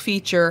it will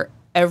feature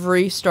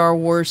every Star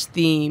Wars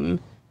theme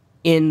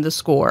in the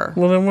score.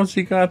 Well, then what's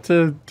he got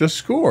to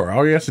score?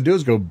 All he has to do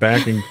is go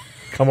back and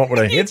come up with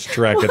a hits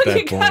track at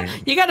that point.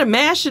 You got to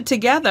mash it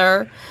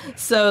together.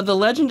 So the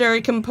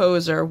legendary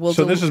composer will.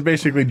 So this is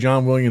basically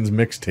John Williams'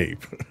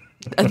 mixtape.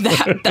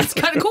 That's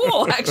kind of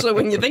cool, actually,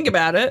 when you think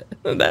about it.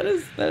 That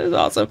is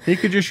awesome. He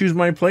could just use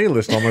my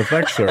playlist on my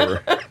Flex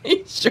server.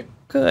 He sure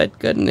could,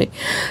 couldn't he?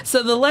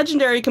 So the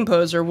legendary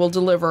composer will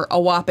deliver a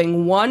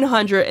whopping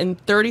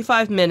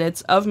 135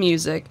 minutes of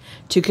music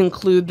to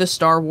conclude the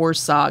Star Wars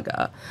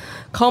saga.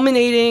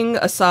 culminating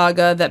a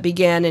saga that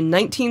began in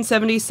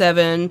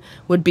 1977,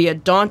 would be a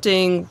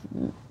daunting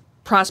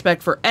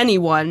prospect for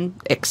anyone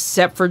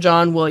except for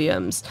John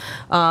Williams.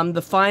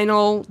 The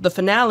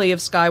finale of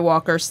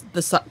Skywalker,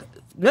 the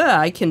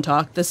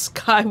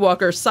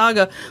Skywalker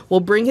saga will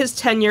bring his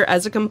tenure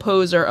as a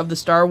composer of the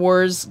Star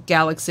Wars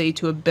galaxy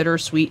to a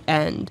bittersweet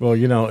end. Well,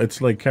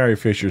 it's like Carrie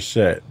Fisher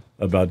said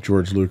about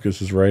George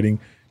Lucas's writing.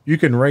 You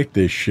can write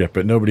this shit,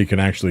 but nobody can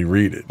actually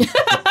read it.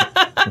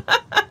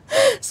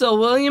 So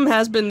William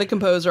has been the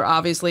composer,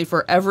 obviously,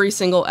 for every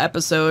single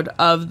episode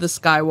of the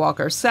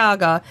Skywalker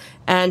saga,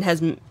 and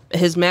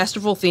his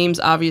masterful themes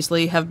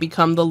obviously have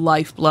become the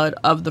lifeblood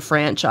of the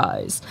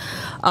franchise.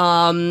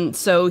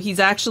 So he's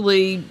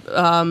actually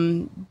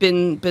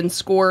been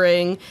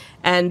scoring,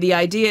 and the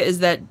idea is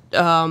that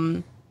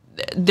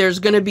there's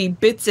going to be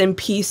bits and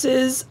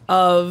pieces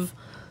of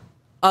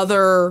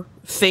other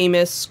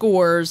famous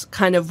scores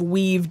kind of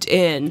weaved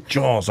in.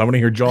 Jaws. I want to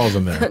hear Jaws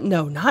in there.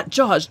 No, not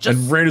Jaws.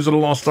 And Raiders of the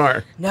Lost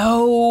Ark.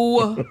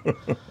 No.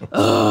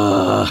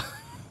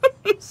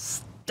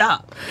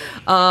 Stop.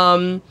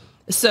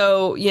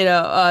 So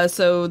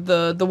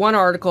the one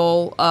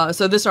article,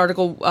 this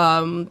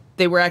article,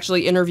 they were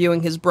actually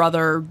interviewing his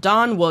brother,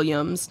 Don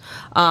Williams,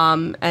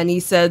 and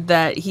he said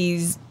that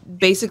he's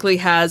basically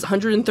has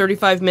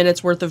 135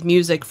 minutes worth of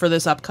music for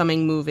this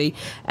upcoming movie,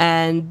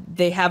 and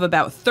they have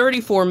about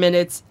 34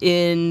 minutes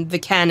in the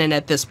canon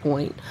at this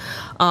point.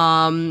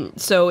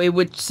 So it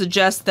would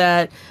suggest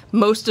that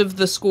most of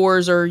the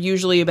scores are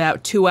usually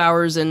about 2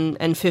 hours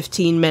and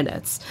 15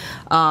 minutes.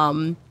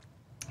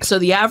 So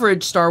the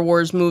average Star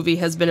Wars movie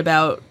has been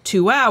about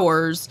 2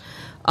 hours,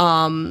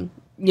 with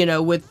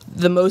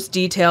the most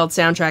detailed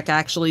soundtrack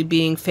actually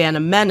being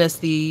Phantom Menace,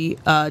 the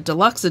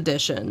deluxe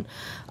edition.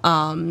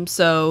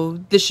 So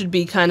this should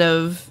be kind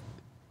of,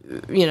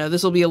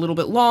 this will be a little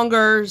bit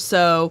longer.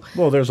 So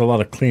there's a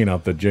lot of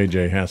cleanup that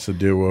JJ has to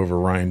do over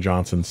Rian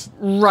Johnson's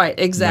right,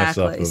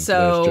 exactly. Last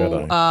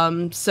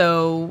Jedi.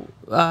 So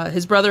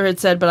his brother had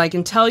said, but I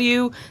can tell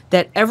you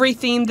that every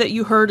theme that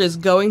you heard is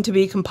going to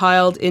be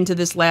compiled into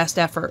this last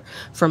effort.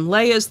 From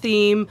Leia's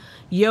theme,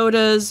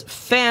 Yoda's,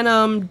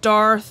 Phantom,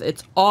 Darth,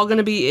 it's all going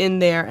to be in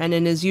there. And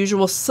in his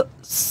usual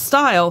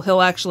style,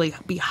 he'll actually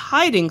be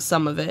hiding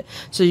some of it.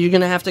 So you're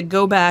going to have to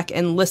go back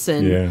and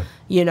listen,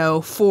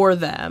 for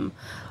them.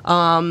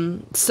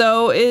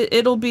 So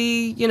it'll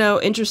be,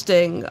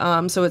 interesting.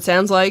 So it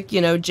sounds like,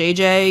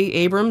 J.J.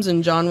 Abrams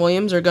and John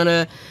Williams are going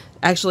to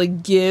actually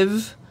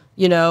give,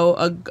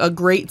 a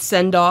great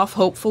send-off,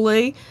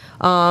 hopefully.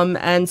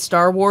 And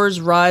Star Wars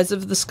Rise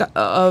of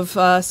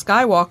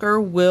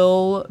Skywalker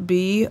will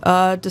be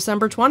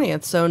December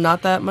 20th, so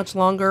not that much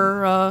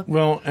longer. I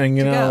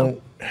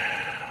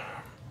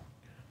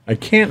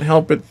can't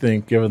help but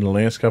think, given the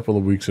last couple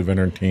of weeks of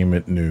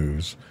entertainment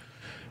news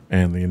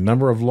and the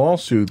number of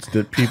lawsuits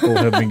that people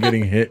have been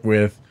getting hit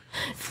with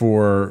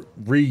for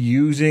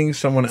reusing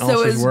someone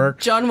else's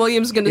work. John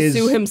Williams going to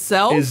sue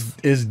himself?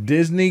 Is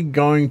Disney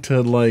going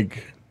to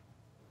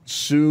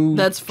sue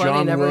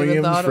John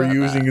Williams for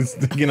using his,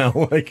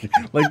 like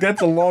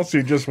that's a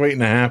lawsuit just waiting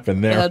to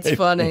happen there. That's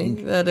funny.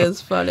 That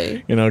is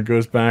funny. It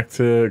goes back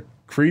to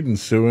Creedence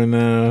suing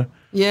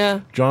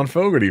John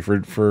Fogerty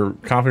for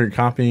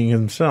copying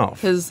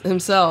himself.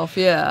 Himself,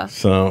 yeah.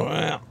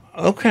 So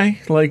okay,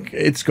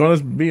 it's going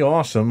to be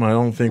awesome. I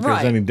don't think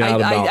there's any doubt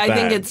about that. I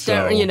think it's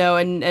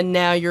and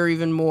now you're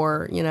even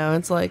more,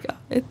 it's like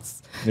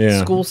it's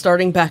school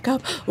starting back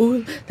up.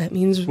 Oh, that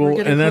means we're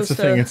getting close. And that's the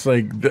thing. It's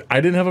like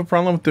I didn't have a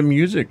problem with the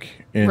music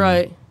in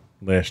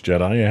Last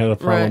Jedi. I had a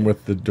problem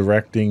with the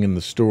directing and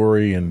the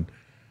story and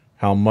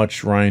how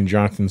much Rian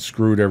Johnson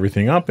screwed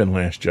everything up in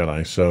Last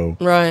Jedi. So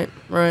right.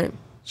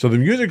 So the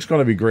music's going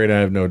to be great, I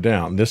have no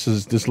doubt. This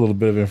little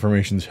bit of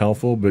information is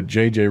helpful, but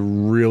JJ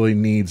really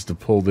needs to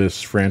pull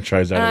this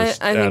franchise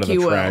out of the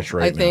trash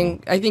right now.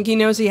 I think he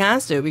knows he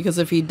has to, because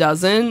if he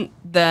doesn't,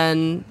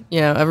 then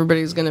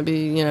everybody's going to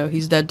be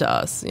he's dead to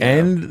us.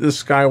 End the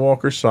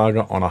Skywalker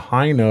saga on a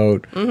high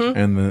note,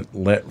 and then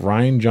let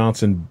Rian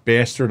Johnson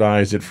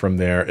bastardize it from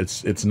there.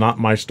 It's not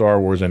my Star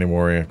Wars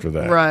anymore after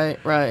that. Right.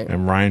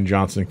 And Rian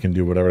Johnson can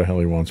do whatever the hell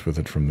he wants with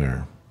it from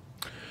there.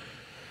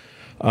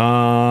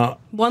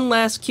 One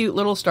last cute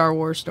little Star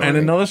Wars story. And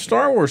another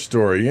Star Wars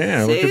story,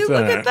 yeah. See,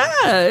 look at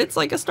that. It's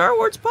like a Star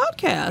Wars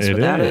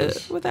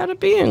podcast without it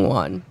being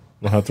one.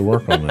 We'll have to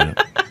work on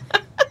that.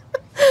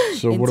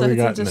 So what do we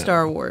got into now?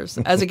 Star Wars.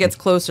 As it gets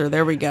closer,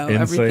 there we go.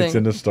 Insights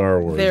into Star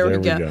Wars. There we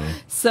go.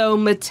 So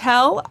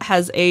Mattel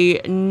has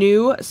a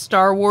new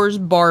Star Wars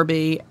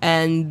Barbie,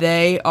 and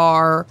they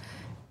are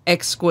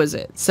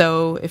exquisite.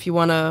 So if you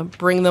want to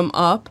bring them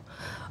up,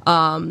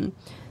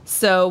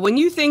 so when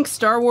you think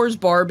Star Wars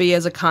Barbie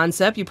as a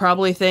concept, you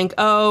probably think,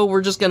 oh, we're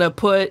just going to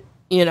put,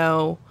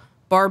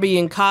 Barbie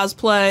in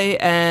cosplay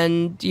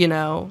and,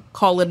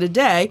 call it a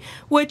day,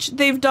 which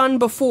they've done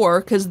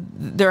before, because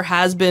there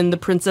has been the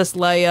Princess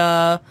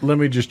Leia. Let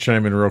me just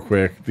chime in real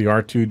quick. The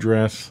R2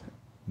 dress,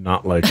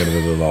 not liking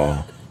it at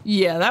all.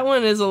 Yeah, that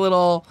one is a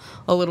little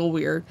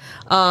weird.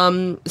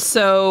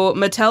 So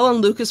Mattel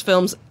and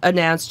Lucasfilms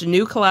announced a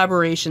new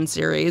collaboration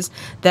series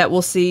that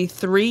will see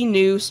 3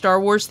 new Star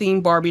Wars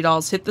themed Barbie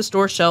dolls hit the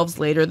store shelves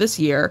later this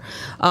year.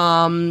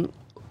 And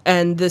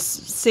this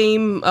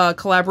same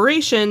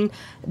collaboration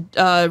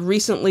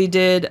recently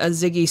did a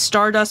Ziggy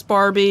Stardust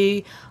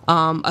Barbie,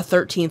 a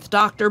 13th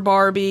Doctor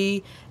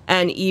Barbie,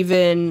 and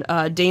even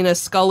Dana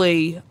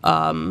Scully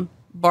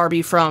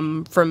Barbie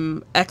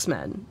from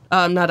X-Men.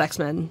 Not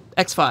X-Men,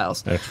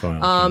 X-Files.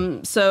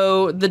 X-Files.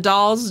 So the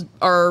dolls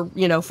are,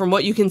 from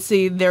what you can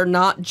see, they're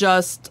not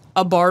just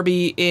a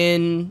Barbie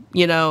in,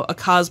 a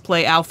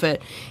cosplay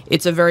outfit.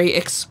 It's a very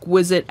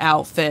exquisite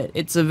outfit.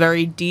 It's a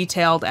very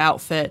detailed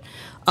outfit.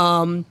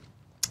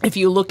 If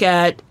you look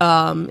at,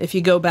 if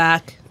you go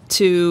back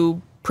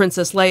to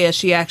Princess Leia,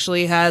 she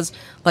actually has,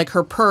 like,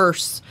 her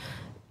purse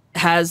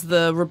has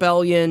the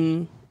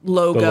Rebellion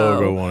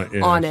logo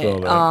on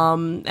it.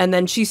 And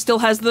then she still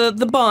has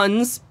the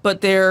buns,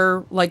 but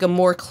they're like a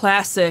more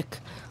classic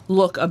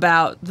look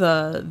about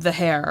the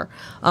hair.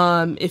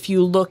 If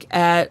you look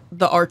at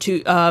the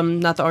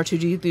not the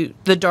R2D,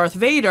 the Darth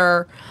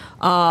Vader,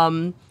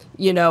 the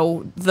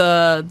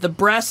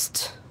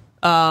breast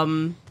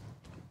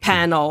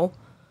panel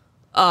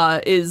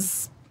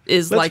is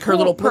like her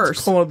little purse.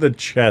 Let's call it the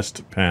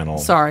chest panel.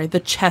 Sorry, the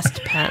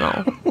chest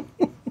panel.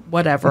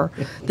 Whatever.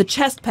 The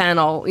chest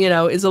panel,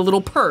 is a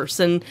little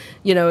purse, and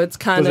it's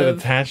kind of. Does it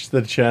attach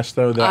to the chest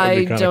though? That would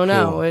be kind of don't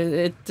cool.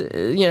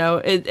 know.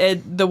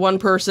 The one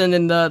person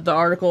in the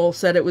article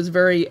said it was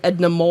very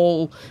Edna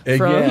Mole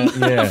from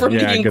from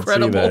The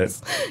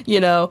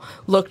Incredibles.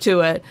 Look to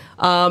it.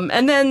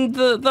 And then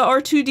the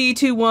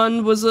R2D2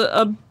 one was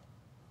a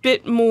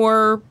bit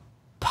more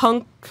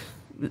punk,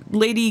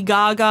 Lady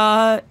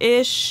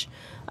Gaga-ish,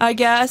 I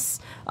guess.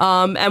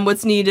 And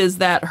what's neat is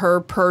that her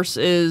purse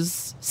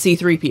is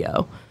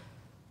C-3PO.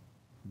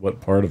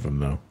 What part of him,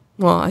 though?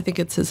 Well, I think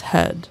it's his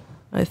head,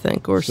 or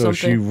something. So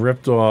she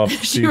ripped off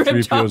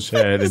C-3PO's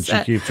head, and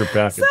she keeps her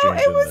packaging in there.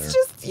 So it was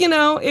just,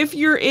 if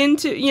you're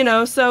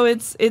into, so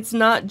it's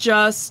not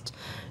just,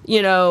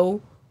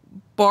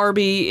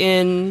 Barbie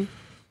in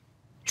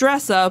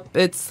dress up,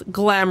 it's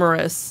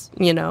glamorous,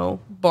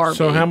 Barbie.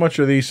 So how much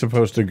are these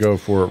supposed to go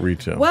for at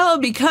retail? Well,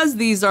 because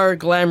these are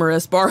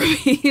glamorous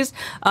Barbies,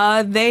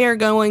 they are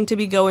going to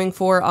be going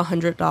for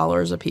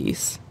 $100 a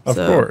piece. Of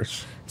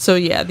course. So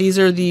yeah, these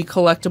are the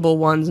collectible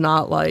ones,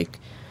 not like,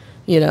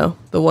 the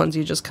ones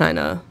you just kind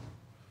of...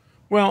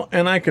 Well,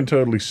 and I can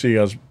totally see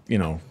us,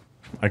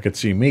 I could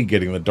see me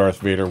getting the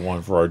Darth Vader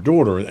one for our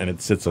daughter, and it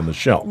sits on the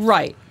shelf.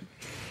 Right.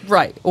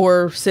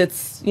 Or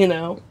sits,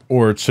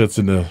 Or it sits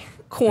in the...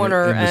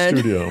 corner in the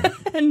studio.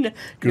 And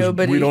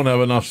nobody. We don't have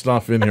enough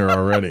stuff in here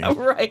already.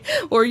 Right.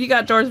 Or you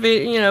got Darth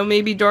Vader,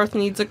 maybe Darth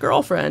needs a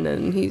girlfriend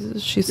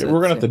and she says. We're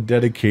going to have to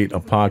dedicate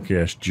a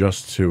podcast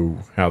just to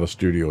how the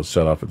studio is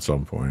set up at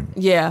some point.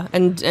 Yeah,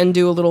 and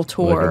do a little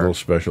tour. Like a little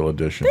special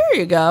edition. There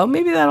you go.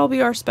 Maybe that'll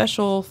be our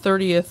special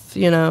 30th,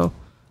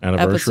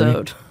 anniversary.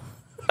 Episode.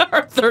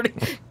 Our 30.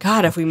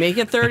 God, if we make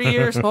it 30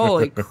 years,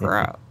 holy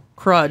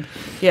crud.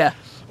 Yeah.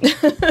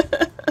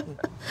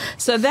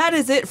 So that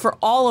is it for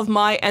all of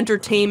my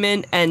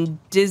entertainment and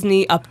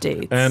Disney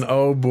updates. And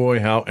oh boy,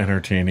 how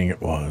entertaining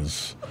it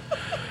was.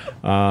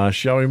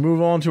 Shall we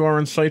move on to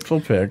our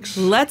insightful picks?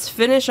 Let's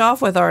finish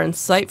off with our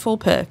insightful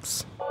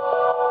picks.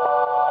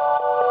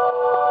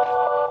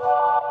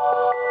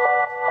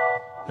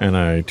 And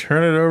I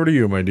turn it over to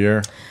you, my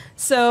dear.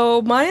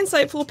 So my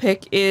insightful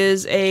pick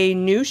is a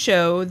new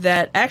show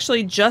that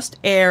actually just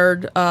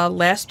aired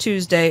last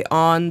Tuesday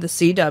on the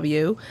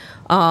CW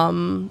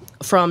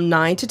from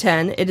 9 to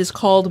 10. It is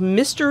called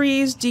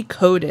Mysteries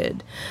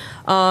Decoded.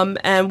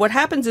 And what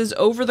happens is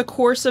over the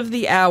course of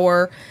the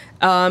hour,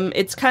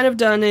 it's kind of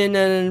done in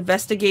an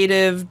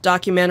investigative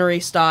documentary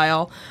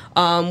style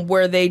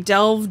where they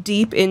delve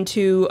deep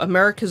into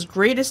America's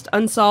greatest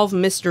unsolved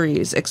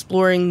mysteries,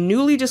 exploring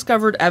newly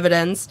discovered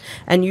evidence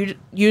and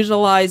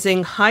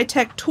utilizing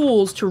high-tech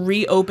tools to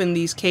reopen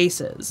these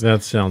cases.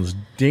 That sounds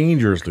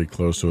dangerously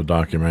close to a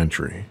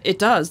documentary. It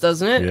does,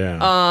 doesn't it?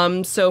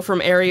 Yeah. So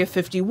from Area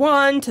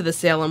 51 to the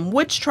Salem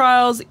witch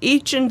trials,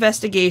 each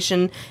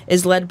investigation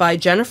is led by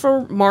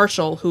Jennifer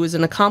Marshall, who is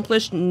an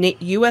accomplished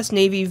U.S.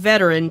 Navy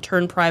veteran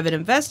turned private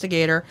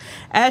investigator,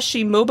 as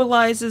she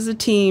mobilizes a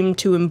team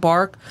to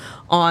embark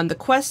on the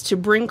quest to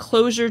bring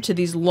closure to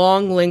these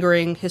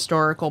long-lingering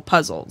historical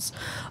puzzles.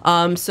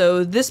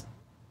 So this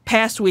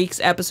past week's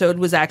episode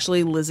was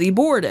actually Lizzie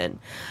Borden.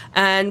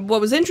 And what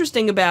was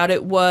interesting about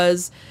it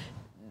was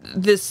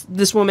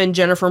this woman,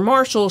 Jennifer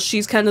Marshall,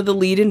 she's kind of the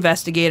lead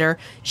investigator.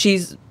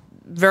 She's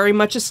very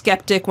much a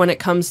skeptic when it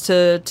comes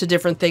to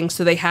different things.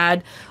 So they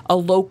had a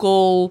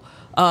local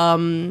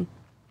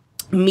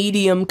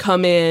medium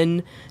come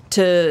in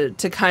to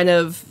kind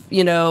of,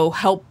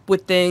 help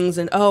with things,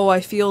 and I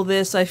feel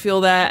this, I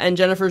feel that, and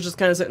Jennifer's just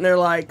kind of sitting there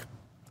like,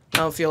 I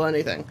don't feel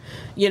anything,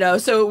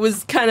 so it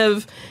was kind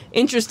of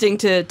interesting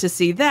to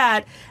see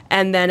that.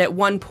 And then at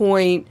one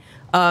point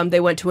they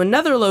went to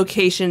another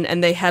location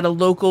and they had a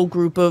local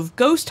group of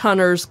ghost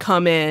hunters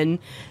come in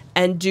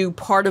and do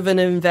part of an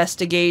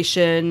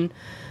investigation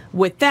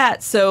with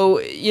that.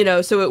 So,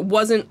 so it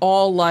wasn't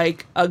all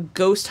like a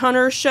ghost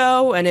hunter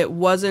show, and it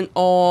wasn't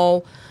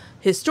all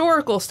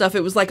historical stuff.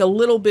 It was like a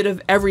little bit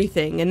of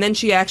everything. And then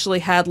she actually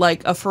had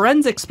like a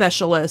forensic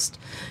specialist,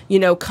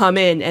 come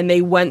in, and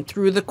they went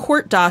through the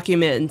court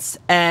documents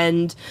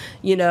and,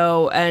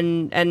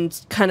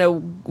 and kind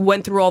of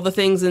went through all the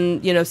things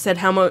and, said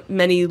how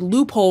many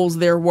loopholes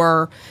there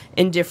were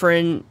in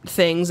different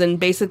things. And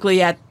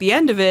basically at the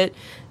end of it,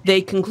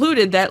 they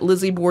concluded that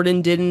Lizzie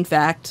Borden did in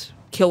fact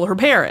kill her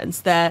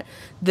parents.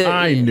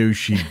 I knew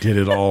she did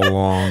it all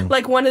along.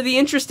 Like, one of the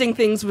interesting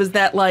things was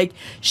that, like,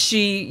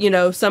 she,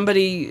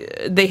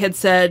 they had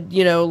said,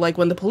 like,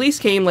 when the police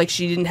came, like,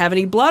 she didn't have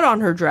any blood on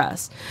her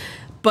dress,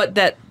 but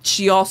that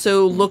she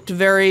also looked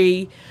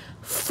very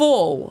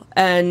full,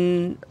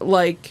 and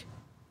like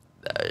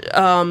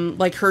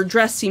her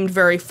dress seemed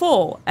very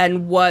full.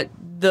 And what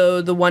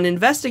the one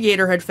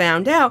investigator had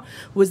found out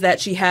was that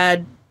she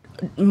had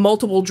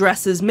multiple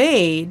dresses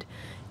made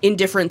in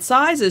different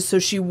sizes, so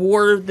she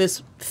wore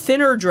this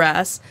thinner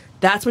dress.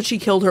 That's what she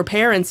killed her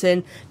parents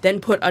in, then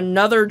put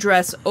another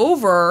dress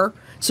over,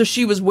 so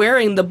she was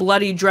wearing the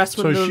bloody dress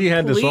when the police... So she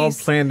had this all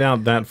planned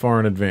out that far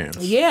in advance.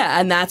 Yeah,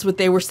 and that's what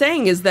they were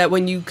saying, is that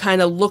when you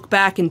kind of look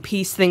back and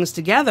piece things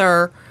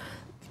together,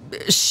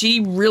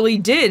 she really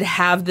did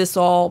have this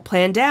all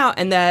planned out,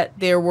 and that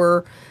there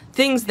were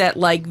things that,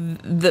 like,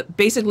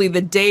 basically the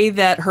day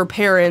that her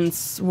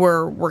parents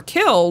were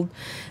killed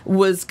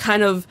was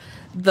kind of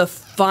the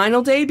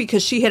final day,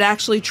 because she had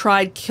actually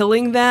tried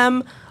killing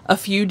them a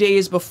few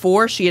days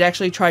before. She had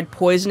actually tried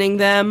poisoning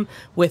them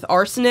with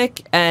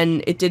arsenic,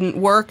 and it didn't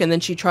work, and then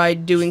she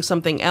tried doing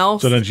something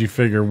else. So then she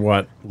figured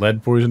what,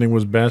 lead poisoning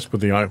was best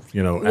with the, axe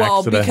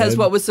to the head?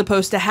 What was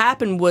supposed to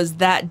happen was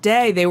that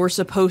day they were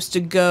supposed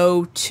to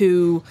go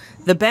to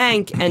the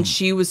bank, and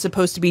she was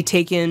supposed to be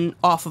taken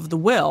off of the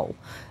will,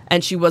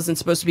 and she wasn't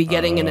supposed to be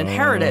getting an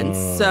inheritance.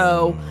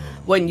 So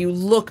when you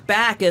look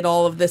back at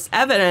all of this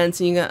evidence,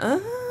 and you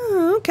go,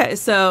 okay,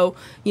 so,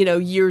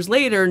 years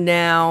later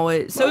now,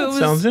 it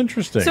sounds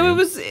interesting. So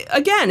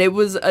it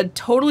was a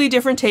totally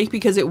different take,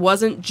 because it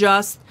wasn't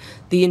just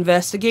the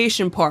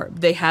investigation part.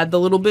 They had the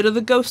little bit of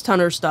the ghost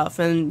hunter stuff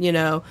and,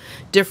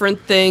 different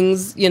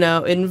things,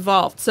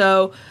 involved.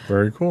 So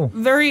very cool.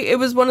 It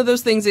was one of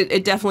those things,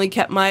 it definitely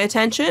kept my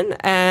attention,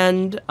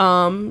 and,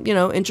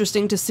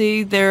 interesting to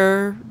see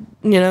their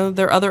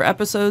other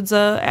episodes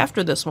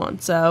after this one.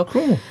 So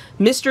cool.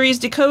 Mysteries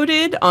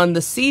Decoded on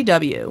the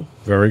CW.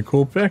 Very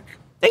cool pick.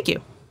 Thank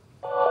you.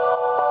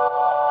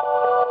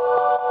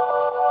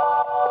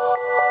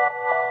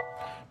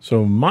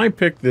 So my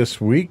pick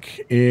this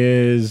week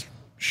is,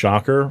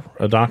 shocker,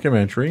 a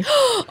documentary.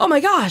 Oh my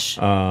gosh.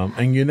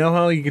 And you know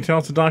how you can tell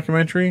it's a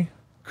documentary?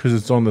 Because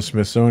it's on the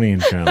Smithsonian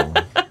Channel.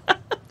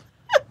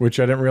 Which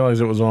I didn't realize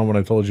it was on when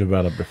I told you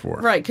about it before.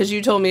 Right, because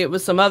you told me it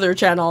was some other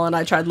channel, and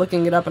I tried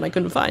looking it up, and I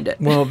couldn't find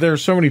it. Well,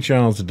 there's so many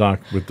channels with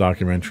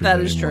documentaries That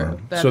is anymore.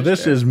 true.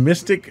 This is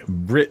Mystic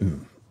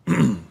Britain.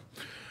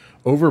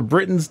 Over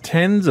Britain's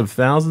tens of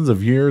thousands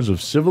of years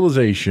of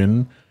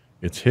civilization,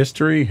 its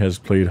history has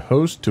played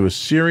host to a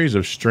series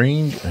of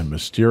strange and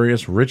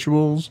mysterious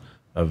rituals,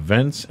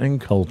 events,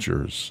 and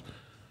cultures.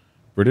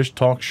 British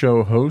talk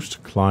show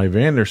host Clive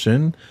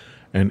Anderson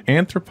and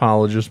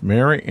anthropologist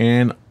Mary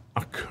Ann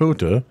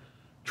Akota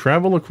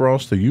travel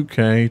across the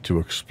UK to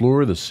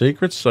explore the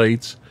sacred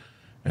sites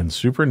and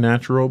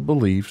supernatural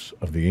beliefs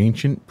of the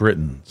ancient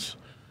Britons.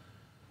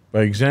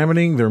 By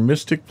examining their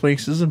mystic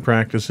places and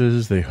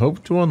practices, they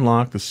hope to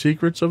unlock the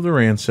secrets of their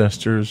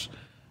ancestors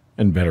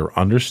and better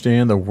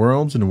understand the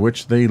worlds in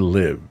which they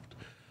lived.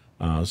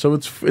 So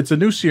it's a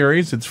new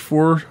series. It's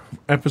 4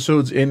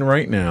 episodes in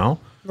right now.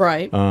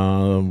 Right.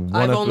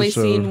 I've only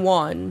seen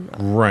one.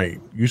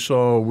 Right. You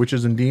saw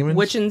Witches and Demons?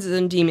 Witches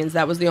and Demons.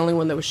 That was the only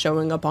one that was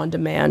showing up on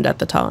demand at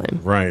the time.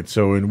 Right.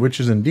 So in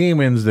Witches and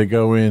Demons, they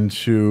go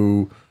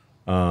into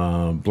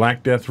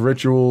Black Death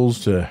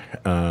rituals to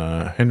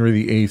Henry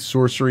VIII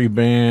sorcery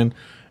ban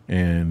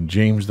and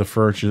James the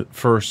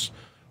First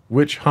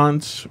witch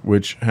hunts,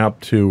 which help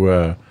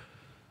to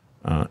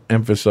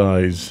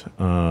emphasize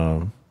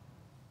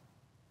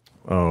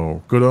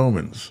Good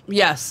Omens.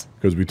 Yes.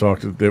 Because we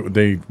talked,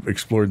 they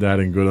explored that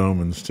in Good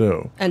Omens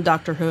too. And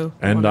Doctor Who.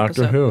 And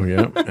Doctor Who,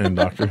 yeah. And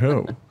Doctor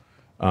Who.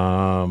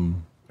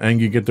 And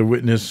you get to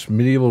witness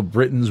medieval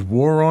Britain's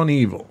war on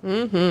evil.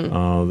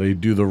 Mm-hmm. They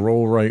do the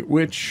Rollright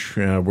Witch,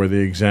 where they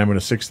examine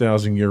a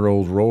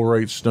 6,000-year-old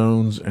Rollright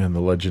stones and the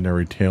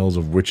legendary tales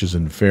of witches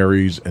and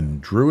fairies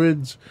and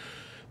druids.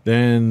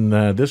 Then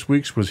this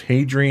week's was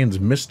Hadrian's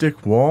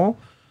Mystic Wall,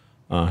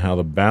 how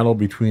the battle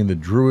between the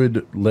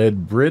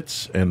Druid-led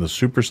Brits and the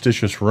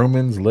superstitious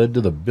Romans led to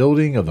the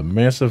building of the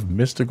massive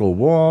mystical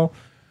wall.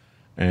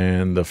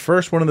 And the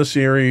first one of the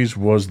series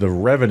was The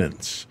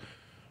Revenants.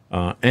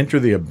 Enter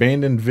the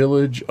abandoned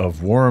village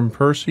of Warham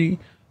Percy,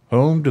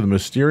 home to the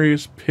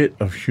mysterious pit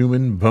of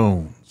human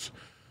bones.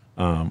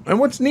 And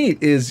what's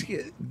neat is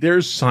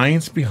there's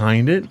science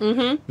behind it.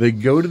 They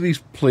go to these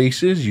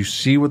places. You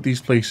see what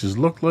these places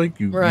look like.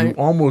 You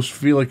almost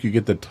feel like you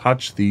get to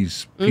touch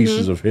these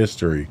pieces of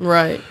history.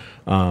 Right.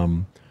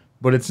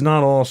 But it's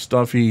not all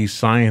stuffy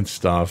science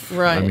stuff.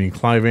 Right. I mean,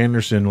 Clive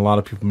Anderson, a lot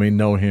of people may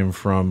know him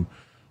from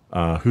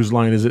Whose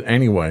Line Is It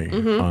Anyway?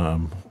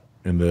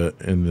 In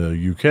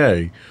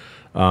the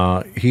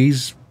UK.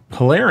 He's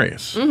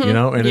hilarious, you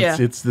know, and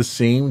it's the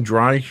same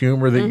dry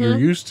humor that you're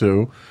used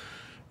to.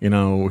 You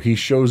know, he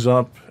shows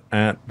up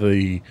at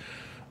the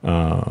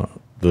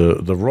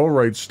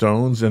Rollright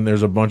Stones, and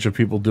there's a bunch of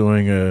people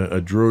doing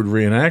a Druid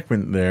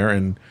reenactment there,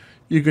 and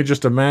you could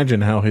just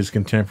imagine how his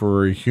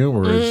contemporary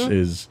humor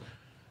is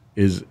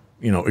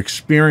you know,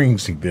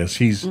 experiencing this.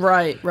 He's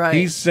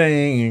He's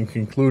saying and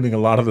concluding a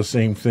lot of the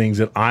same things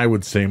that I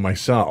would say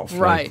myself.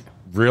 Right. Like,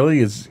 really?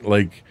 It's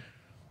like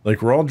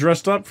we're all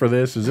dressed up for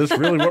this. Is this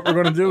really what we're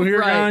going to do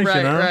here, guys?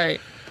 You know? Right.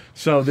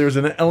 So there's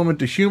an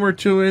element of humor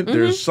to it.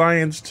 There's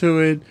science to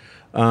it.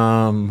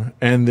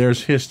 And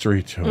there's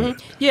history to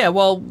it. Yeah,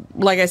 well,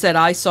 like I said,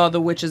 I saw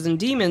the Witches and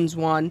Demons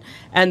one,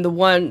 and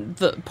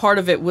the part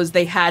of it was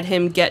they had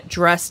him get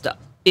dressed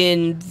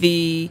in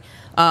the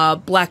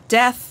Black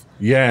Death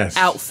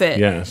outfit.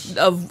 Yes.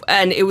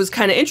 And it was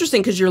kind of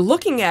interesting because you're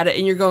looking at it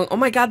and you're going, oh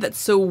my God, that's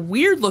so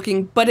weird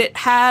looking, but it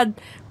had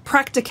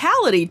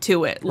practicality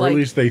to it. Or at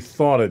least they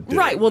thought it did.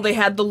 Right. Well, they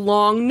had the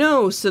long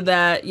nose so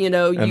that, you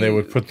know... And they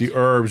would put the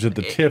herbs at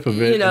the tip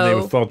of it,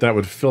 and they thought that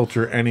would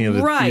filter any of the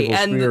evil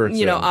spirits.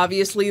 You know,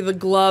 obviously the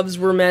gloves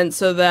were meant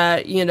so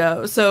that, you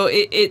know... So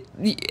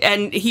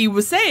and he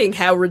was saying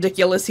how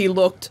ridiculous he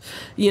looked,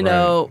 you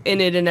know,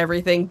 in it and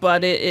everything,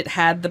 but it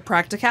had the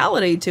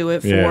practicality to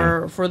it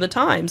for the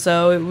time.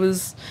 So it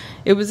was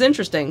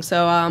interesting.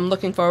 So I'm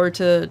looking forward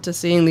to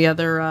seeing the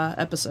other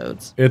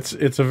episodes.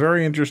 It's a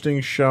very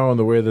interesting show in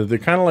the way that they're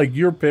kind of like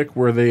your pick,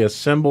 where they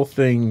assemble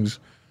things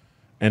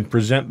and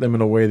present them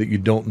in a way that you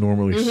don't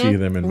normally see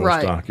them in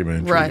most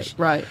documentaries.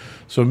 Right.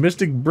 So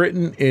Mystic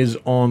Britain is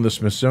on the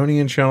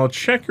Smithsonian Channel.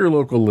 Check your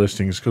local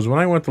listings, because when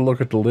I went to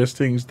look at the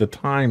listings, the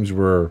times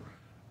were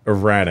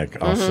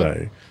erratic, I'll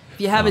say.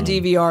 If you have a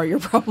DVR, you're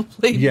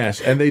probably...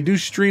 Yes, and they do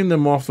stream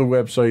them off the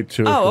website,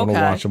 too, if you want to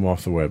watch them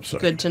off the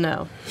website. Good to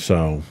know.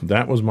 So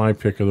that was my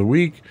pick of the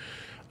week.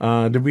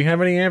 Did we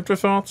have any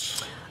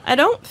afterthoughts? I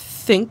don't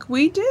think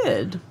we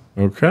did.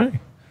 Okay.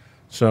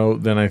 So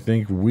then I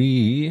think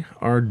we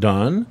are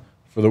done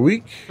for the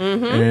week.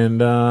 And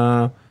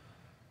we're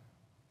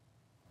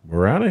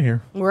out of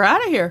here. We're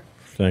out of here.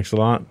 Thanks a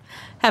lot.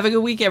 Have a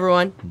good week,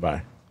 everyone.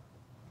 Bye.